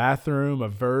in your bathroom, a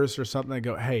verse or something that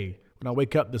go, hey, when I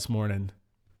wake up this morning,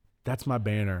 that's my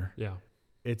banner. Yeah.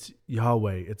 It's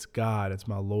Yahweh, it's God, it's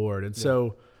my Lord. And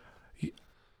so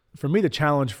for me, the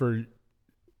challenge for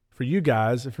you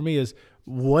guys, for me, is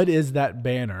what is that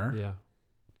banner? Yeah.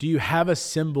 Do you have a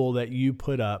symbol that you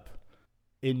put up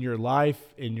in your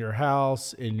life, in your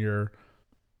house, in your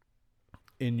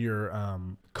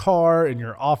car, in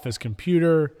your office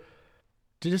computer?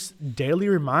 Just daily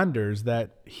reminders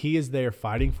that he is there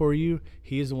fighting for you.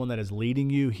 He is the one that is leading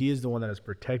you. He is the one that is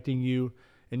protecting you,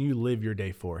 and you live your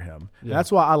day for him. And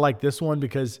that's why I like this one,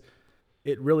 because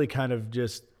it really kind of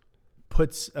just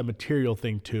puts a material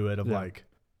thing to it of like,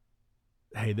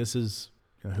 hey, this is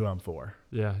who I'm for.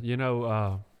 Yeah. You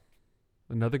know,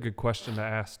 another good question to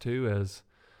ask too is,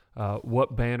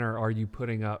 what banner are you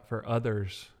putting up for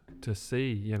others to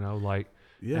see? You know, like,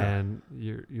 and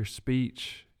your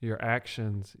speech, your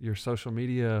actions, your social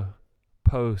media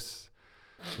posts,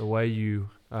 the way you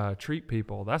treat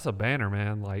people. That's a banner,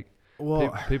 man. Like,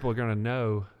 people are going to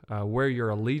know where your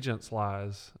allegiance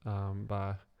lies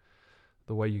by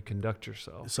the way you conduct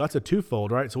yourself. So that's a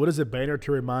twofold, right? So what is a banner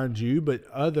to remind you? But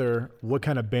what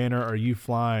kind of banner are you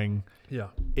flying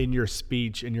in your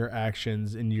speech, in your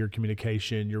actions, in your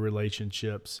communication, your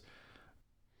relationships,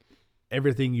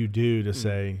 everything you do to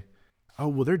say, oh,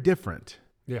 well, they're different.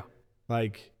 Yeah.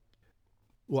 Like,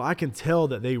 well, I can tell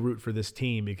that they root for this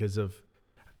team because of,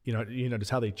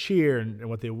 just how they cheer and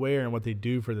what they wear and what they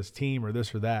do for this team or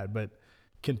this or that. But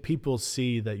can people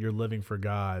see that you're living for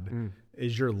God?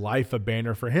 Is your life a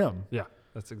banner for him? Yeah,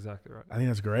 that's exactly right. I think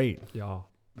that's great. Yeah.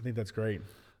 I think that's great.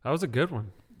 That was a good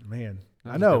one. Man,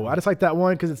 I know. I just like that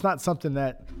one because it's not something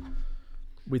that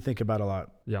we think about a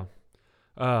lot. Yeah.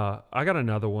 I got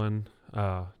another one.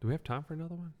 Do we have time for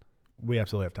another one? We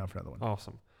absolutely have time for another one.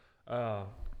 Awesome.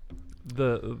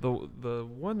 The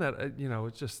one that,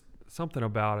 it's just something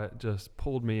about it just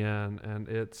pulled me in, and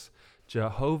it's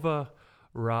Jehovah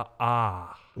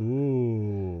Ra'ah.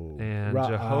 Ooh. And Ra'ah.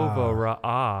 Jehovah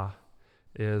Ra'ah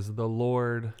is the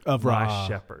Lord of my Ra'ah.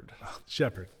 shepherd.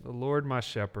 Shepherd. The Lord my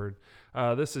shepherd.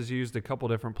 This is used a couple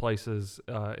different places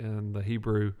in the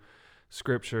Hebrew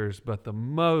scriptures, but the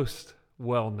most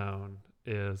well-known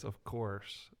is, of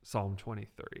course, Psalm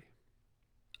 23.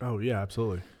 Oh, yeah,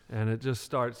 absolutely. And it just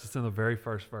starts, it's in the very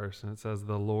first verse, and it says,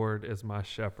 the Lord is my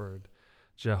shepherd,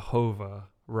 Jehovah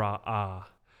Ra'ah.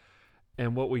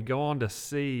 And what we go on to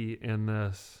see in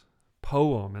this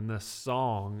poem, in this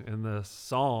song, in this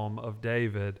psalm of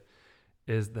David,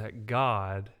 is that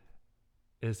God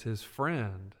is his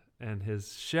friend and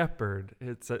his shepherd.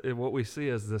 What we see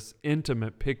is this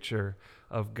intimate picture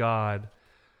of God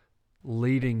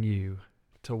leading you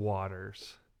to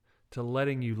waters, to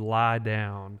letting you lie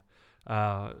down,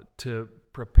 to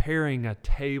preparing a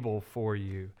table for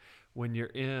you. When you're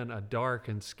in a dark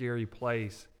and scary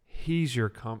place, he's your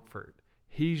comfort.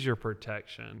 He's your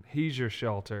protection. He's your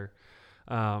shelter.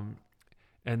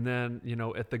 And then,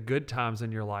 at the good times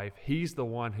in your life, he's the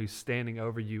one who's standing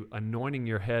over you, anointing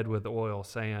your head with oil,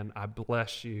 saying, I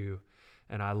bless you,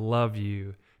 and I love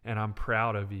you, and I'm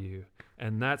proud of you.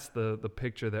 And that's the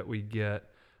picture that we get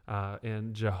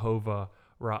in Jehovah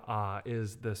Ra'ah,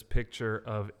 is this picture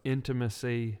of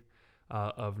intimacy,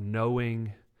 of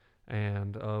knowing,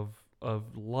 and of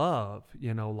love,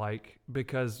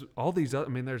 because all these other,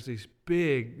 there's these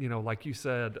big, like you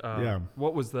said,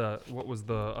 what was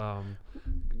the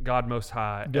God Most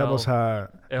High, God Most High,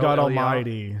 God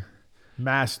Almighty,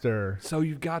 Master. So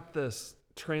you've got this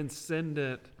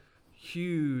transcendent,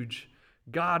 huge,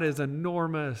 God is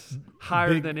enormous,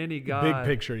 higher than any God. Big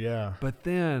picture, yeah. But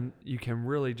then you can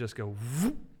really just go,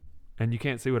 whoop, and you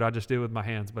can't see what I just did with my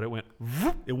hands, but it went,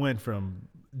 whoop. It went from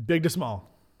big to small.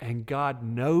 And God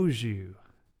knows you,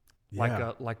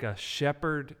 Yeah. like a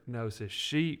shepherd knows his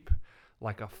sheep,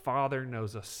 like a father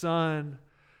knows a son,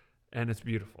 and it's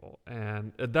beautiful.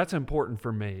 And that's important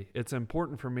for me. It's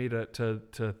important for me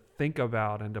to think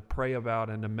about and to pray about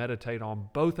and to meditate on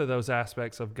both of those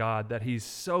aspects of God, that he's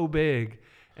so big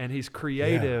and he's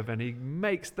creative and he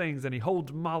makes things and he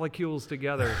holds molecules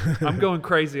together. I'm going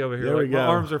crazy over here. My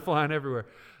arms are flying everywhere.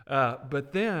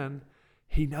 But then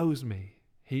he knows me.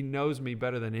 He knows me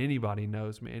better than anybody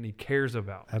knows me, and he cares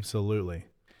about me. Absolutely.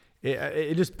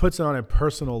 It just puts it on a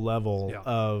personal level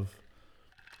of,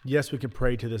 yes, we can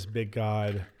pray to this big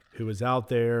God who is out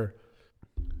there,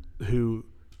 who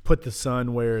put the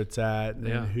sun where it's at,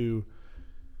 and who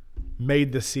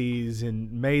made the seas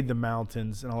and made the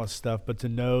mountains and all this stuff. But to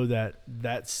know that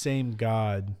that same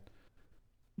God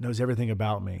knows everything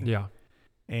about me. Yeah.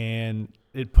 And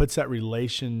it puts that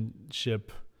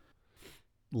relationship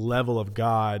level of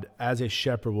God as a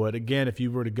shepherd would. Again, if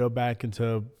you were to go back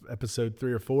into episode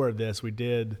 3 or 4 of this, we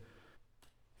did,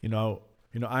 I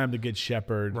am the good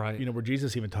shepherd, right? Where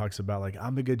Jesus even talks about, like,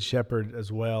 I'm the good shepherd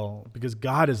as well, because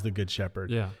God is the good shepherd.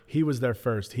 Yeah. He was there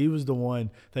first. He was the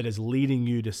one that is leading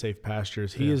you to safe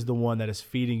pastures. He is the one that is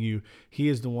feeding you. He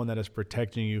is the one that is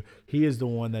protecting you. He is the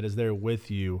one that is there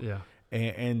with you. Yeah.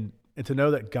 And to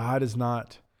know that God is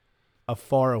not a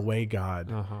far away God.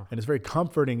 And it's very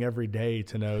comforting every day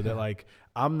to know that, like,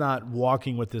 I'm not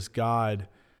walking with this God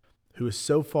who is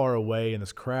so far away in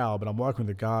this crowd, but I'm walking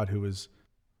with a God who is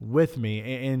with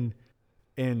me,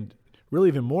 and really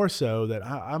even more so that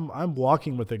I'm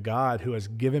walking with a God who has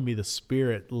given me the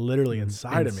Spirit literally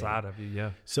inside of me. Inside of you,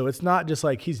 yeah. So it's not just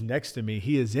like he's next to me,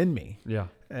 he is in me. Yeah.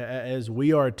 As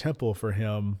we are a temple for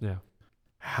him. Yeah.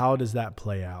 How does that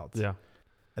play out? Yeah.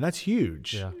 And that's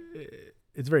huge. Yeah.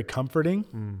 It's very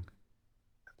comforting.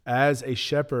 As a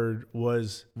shepherd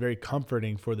was very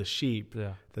comforting for the sheep,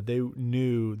 that they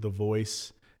knew the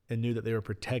voice and knew that they were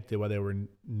protected while they were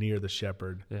near the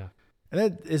shepherd. Yeah. And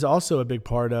that is also a big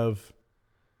part of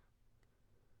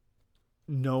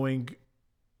knowing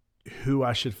who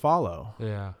I should follow.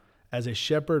 Yeah. As a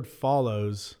shepherd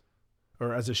follows,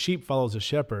 or as a sheep follows a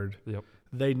shepherd,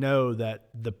 they know that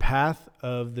the path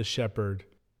of the shepherd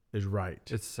is right.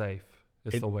 It's safe.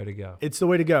 It's the way to go. It's the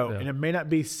way to go. Yeah. And it may not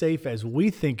be safe as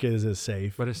we think it is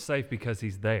safe. But it's safe because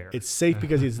he's there. It's safe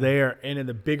because he's there. And in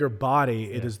the bigger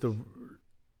body, it is the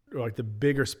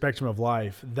bigger spectrum of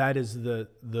life. That is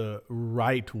the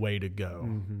right way to go.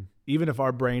 Even if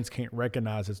our brains can't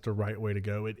recognize it's the right way to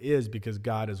go, it is, because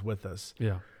God is with us.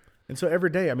 Yeah. And so every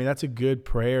day, that's a good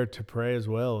prayer to pray as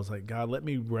well. It's like, God, let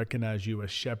me recognize you as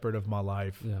shepherd of my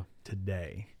life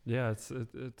today. Yeah.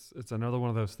 It's another one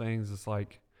of those things. It's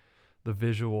like, the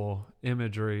visual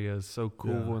imagery is so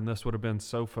cool, and this would have been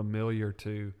so familiar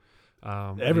to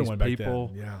everyone these back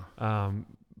people. Then. Yeah.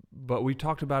 But we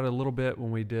talked about it a little bit when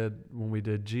we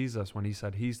did Jesus, when he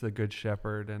said he's the good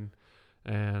shepherd,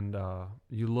 and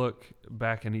you look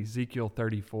back in Ezekiel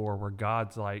 34 where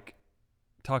God's like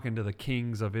talking to the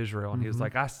kings of Israel, and he was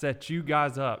like, I set you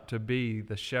guys up to be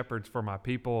the shepherds for my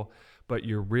people, but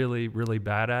you're really, really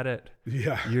bad at it.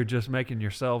 Yeah. You're just making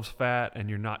yourselves fat, and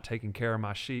you're not taking care of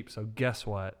my sheep. So guess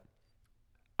what?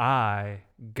 I,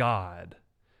 God,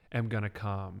 am going to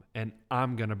come, and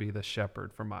I'm going to be the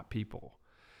shepherd for my people.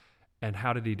 And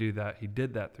how did he do that? He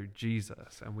did that through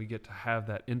Jesus. And we get to have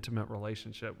that intimate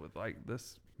relationship with, like,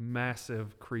 this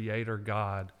massive creator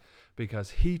God,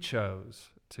 because he chose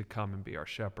to come and be our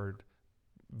shepherd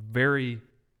very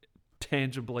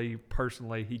tangibly,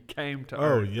 personally, he came to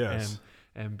Oh, earth yes.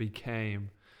 and became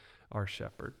our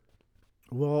shepherd.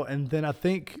 Well, and then I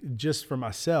think just for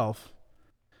myself,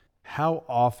 how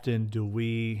often do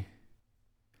we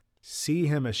see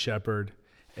him as shepherd,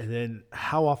 and then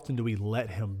how often do we let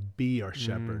him be our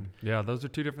shepherd? Yeah, those are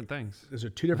two different things. Those are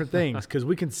two different things, because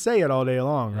we can say it all day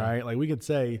long, Yeah. right? Like we could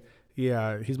say,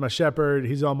 yeah, he's my shepherd.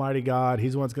 He's Almighty God.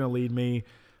 He's the one that's going to lead me.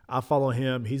 I follow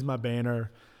him. He's my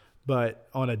banner. But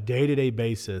on a day-to-day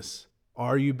basis,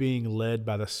 are you being led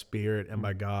by the Spirit and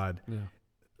by God? Yeah.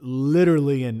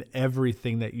 Literally in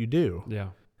everything that you do. Yeah.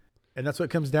 And that's what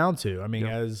it comes down to. I mean,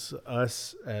 Yep. as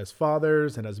us, as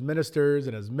fathers and as ministers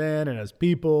and as men and as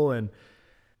people, and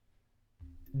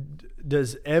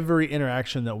does every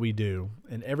interaction that we do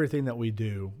and everything that we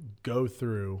do go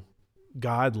through,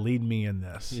 God, lead me in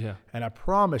this? Yeah. And I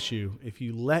promise you, if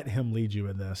you let him lead you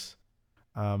in this,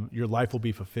 your life will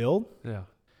be fulfilled. Yeah.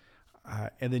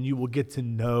 And then you will get to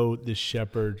know the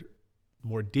shepherd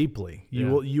more deeply.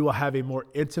 Yeah. You will have a more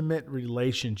intimate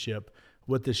relationship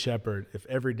with the shepherd if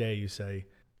every day you say,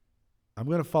 I'm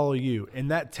going to follow you.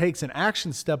 And that takes an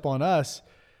action step on us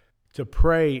to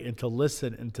pray and to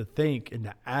listen and to think and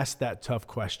to ask that tough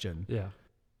question. Yeah.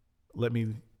 Let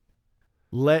me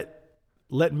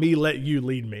let you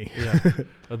lead me. Yeah.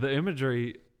 The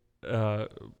imagery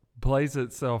plays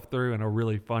itself through in a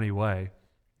really funny way.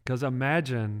 Because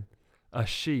imagine a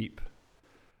sheep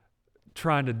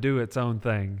trying to do its own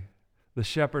thing. The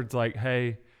shepherd's like,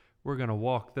 hey, we're going to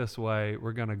walk this way.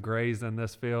 We're going to graze in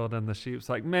this field. And the sheep's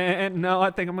like, man, no, I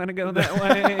think I'm going to go that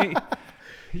way.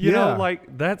 You know,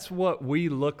 like that's what we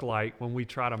look like when we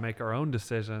try to make our own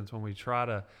decisions, when we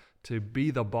try to be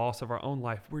the boss of our own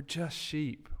life. We're just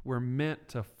sheep. We're meant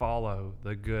to follow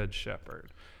the good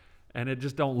shepherd. And it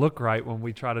just don't look right when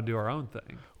we try to do our own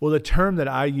thing. Well, the term that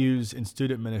I use in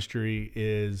student ministry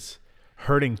is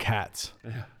herding cats.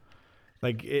 Yeah.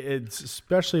 Like it's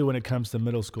especially when it comes to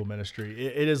middle school ministry,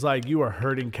 it is like you are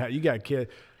herding cat. You got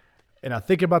kids, and I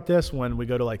think about this when we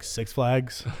go to like Six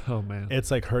Flags. Oh man,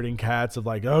 It's like herding cats of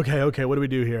like, okay, what do we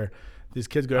do here? These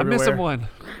kids go I'm everywhere. missing one.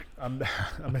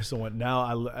 I'm missing one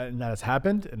now. And that has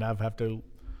happened, and I've have to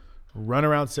run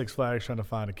around Six Flags trying to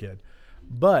find a kid,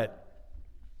 but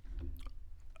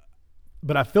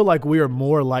I feel like we are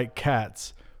more like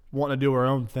cats wanting to do our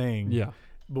own thing. Yeah.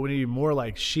 But we need to be more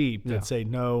like sheep that Yeah. say,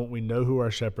 no, we know who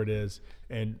our shepherd is,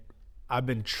 and I've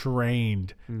been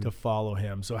trained to follow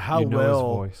him. So how You know his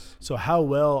well voice. So how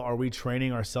well are we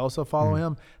training ourselves to follow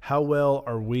him? How well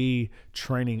are we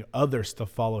training others to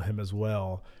follow him as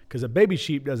well? Because a baby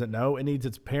sheep doesn't know. It needs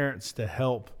its parents to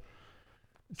help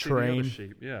train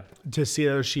sheep. Yeah. to see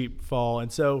other sheep fall.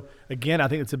 And so again, I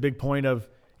think it's a big point of,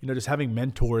 just having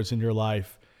mentors in your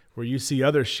life where you see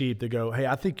other sheep that go, hey,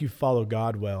 I think you follow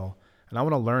God well. And I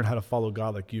want to learn how to follow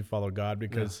God like you follow God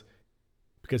because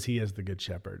he is the good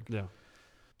shepherd. Yeah.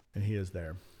 And he is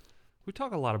there. We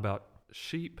talk a lot about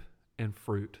sheep and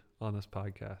fruit on this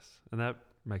podcast, and that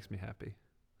makes me happy.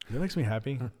 That makes me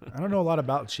happy. I don't know a lot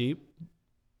about sheep,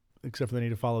 except for they need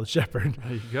to follow the shepherd.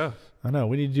 There you go. I know.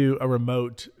 We need to do a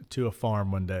remote to a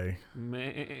farm one day.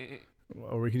 Man.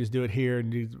 Or we can just do it here,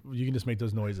 and you can just make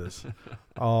those noises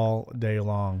all day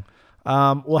long.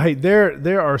 Well, hey,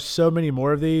 there are so many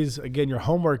more of these. Again, your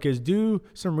homework is do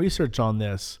some research on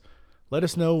this. Let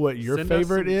us know what your Send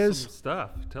favorite us is. some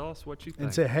stuff. Tell us what you think.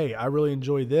 And say, hey, I really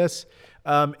enjoy this.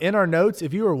 In our notes,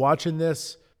 if you are watching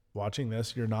this,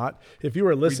 you're not. If you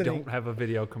are we listening, don't have a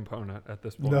video component at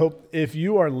this point. nope. If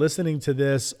you are listening to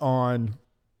this on,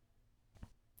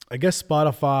 I guess,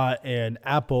 Spotify and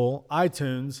Apple,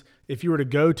 iTunes, if you were to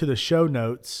go to the show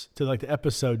notes, to like the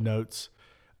episode notes,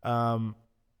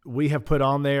 we have put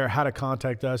on there how to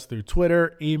contact us through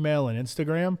Twitter, email, and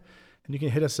Instagram. And you can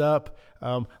hit us up.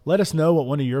 Let us know what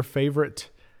one of your favorite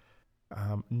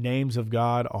names of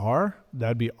God are.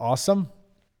 That'd be awesome.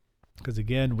 Because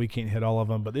again, we can't hit all of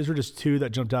them, but these were just two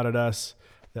that jumped out at us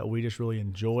that we just really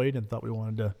enjoyed and thought we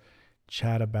wanted to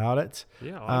chat about it.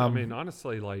 Yeah, I mean,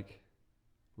 honestly, like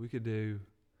we could do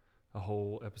a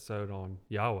whole episode on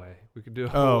Yahweh. We could do a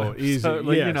whole episode. Easy.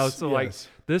 Like, Yes, like yes.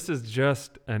 this is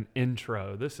just an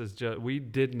intro. This is just, we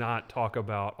did not talk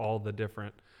about all the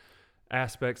different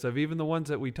aspects of even the ones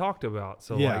that we talked about.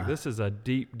 So Yeah. like this is a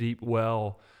deep, deep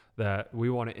well that we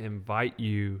want to invite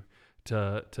you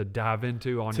to dive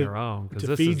into on your own.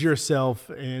 To feed yourself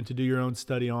and to do your own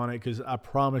study on it, because I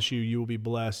promise you will be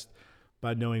blessed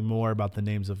by knowing more about the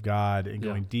names of God and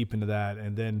going deep into that,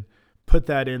 and then put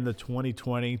that in the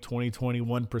 2020,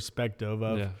 2021 perspective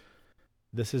of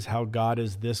this is how God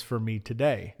is this for me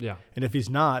today. Yeah. And if he's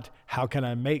not, how can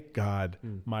I make God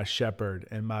my shepherd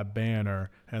and my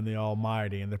banner and the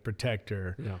Almighty and the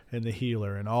protector and the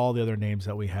healer and all the other names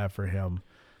that we have for him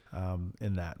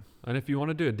in that. And if you want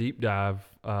to do a deep dive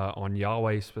on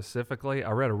Yahweh specifically,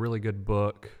 I read a really good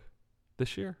book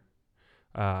this year.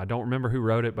 I don't remember who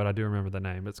wrote it, but I do remember the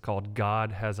name. It's called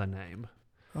God Has a Name.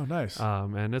 Oh, nice.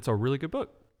 And it's a really good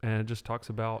book. And it just talks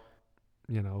about,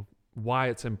 why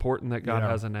it's important that God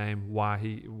has a name,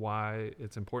 why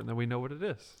it's important that we know what it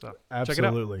is. So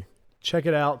absolutely. Check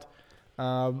it out.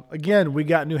 Again, we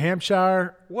got New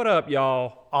Hampshire. What up,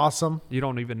 y'all? Awesome. You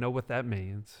don't even know what that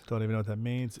means. Don't even know what that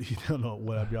means. You don't know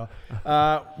what up,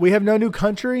 y'all. We have no new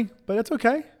country, but it's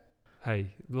okay.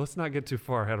 Hey, let's not get too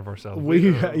far ahead of ourselves.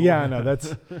 I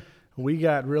know. We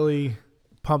got really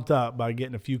pumped up by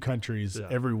getting a few countries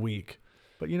every week.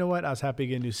 But you know what? I was happy to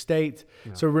get a new state.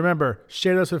 Yeah. So remember,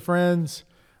 share this with friends.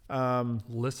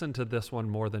 Listen to this one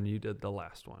more than you did the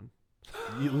last one.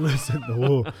 You listen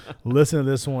to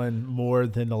this one more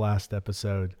than the last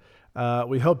episode.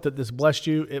 We hope that this blessed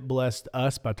you. It blessed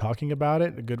us by talking about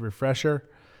it. A good refresher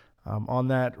on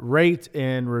that. Rate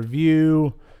and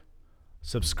review.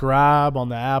 Subscribe on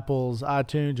the Apples,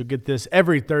 iTunes. You'll get this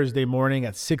every Thursday morning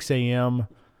at 6 a.m.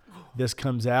 This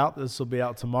comes out. This will be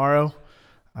out tomorrow.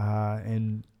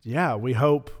 We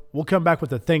hope we'll come back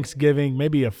with a Thanksgiving,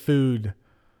 maybe a food.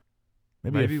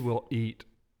 Maybe we'll eat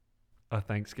a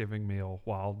Thanksgiving meal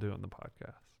while doing the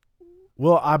podcast.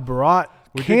 Well, I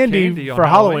brought candy for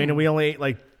Halloween, and we only ate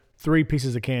like 3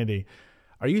 pieces of candy.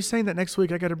 Are you saying that next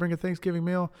week I got to bring a Thanksgiving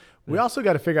meal? Yeah. We also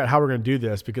got to figure out how we're going to do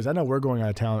this because I know we're going out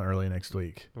of town early next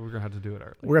week. We're going to have to do it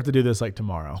early. We're going to have to do this like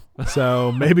tomorrow.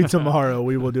 So maybe tomorrow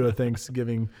we will do a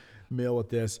Thanksgiving meal with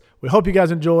this. We hope you guys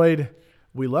enjoyed.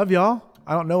 We love y'all.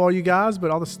 I don't know all you guys,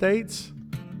 but all the states.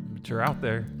 But you're out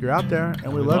there. You're out there,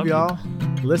 and we love y'all.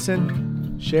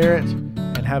 Listen, share it,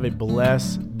 and have a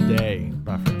blessed day.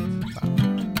 Bye, friends.